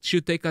should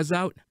take us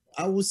out?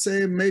 I would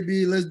say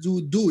maybe let's do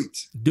It.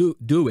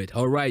 Do It.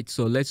 All right,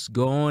 so let's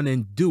go on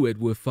and do it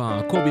with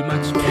Koby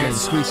Maxwell and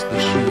Chris the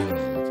Shield.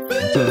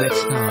 Until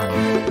next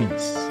time,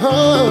 peace.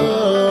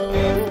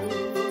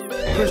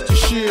 Chris the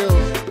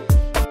Shield.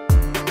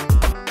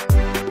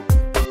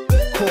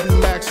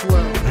 Koby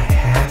Maxwell.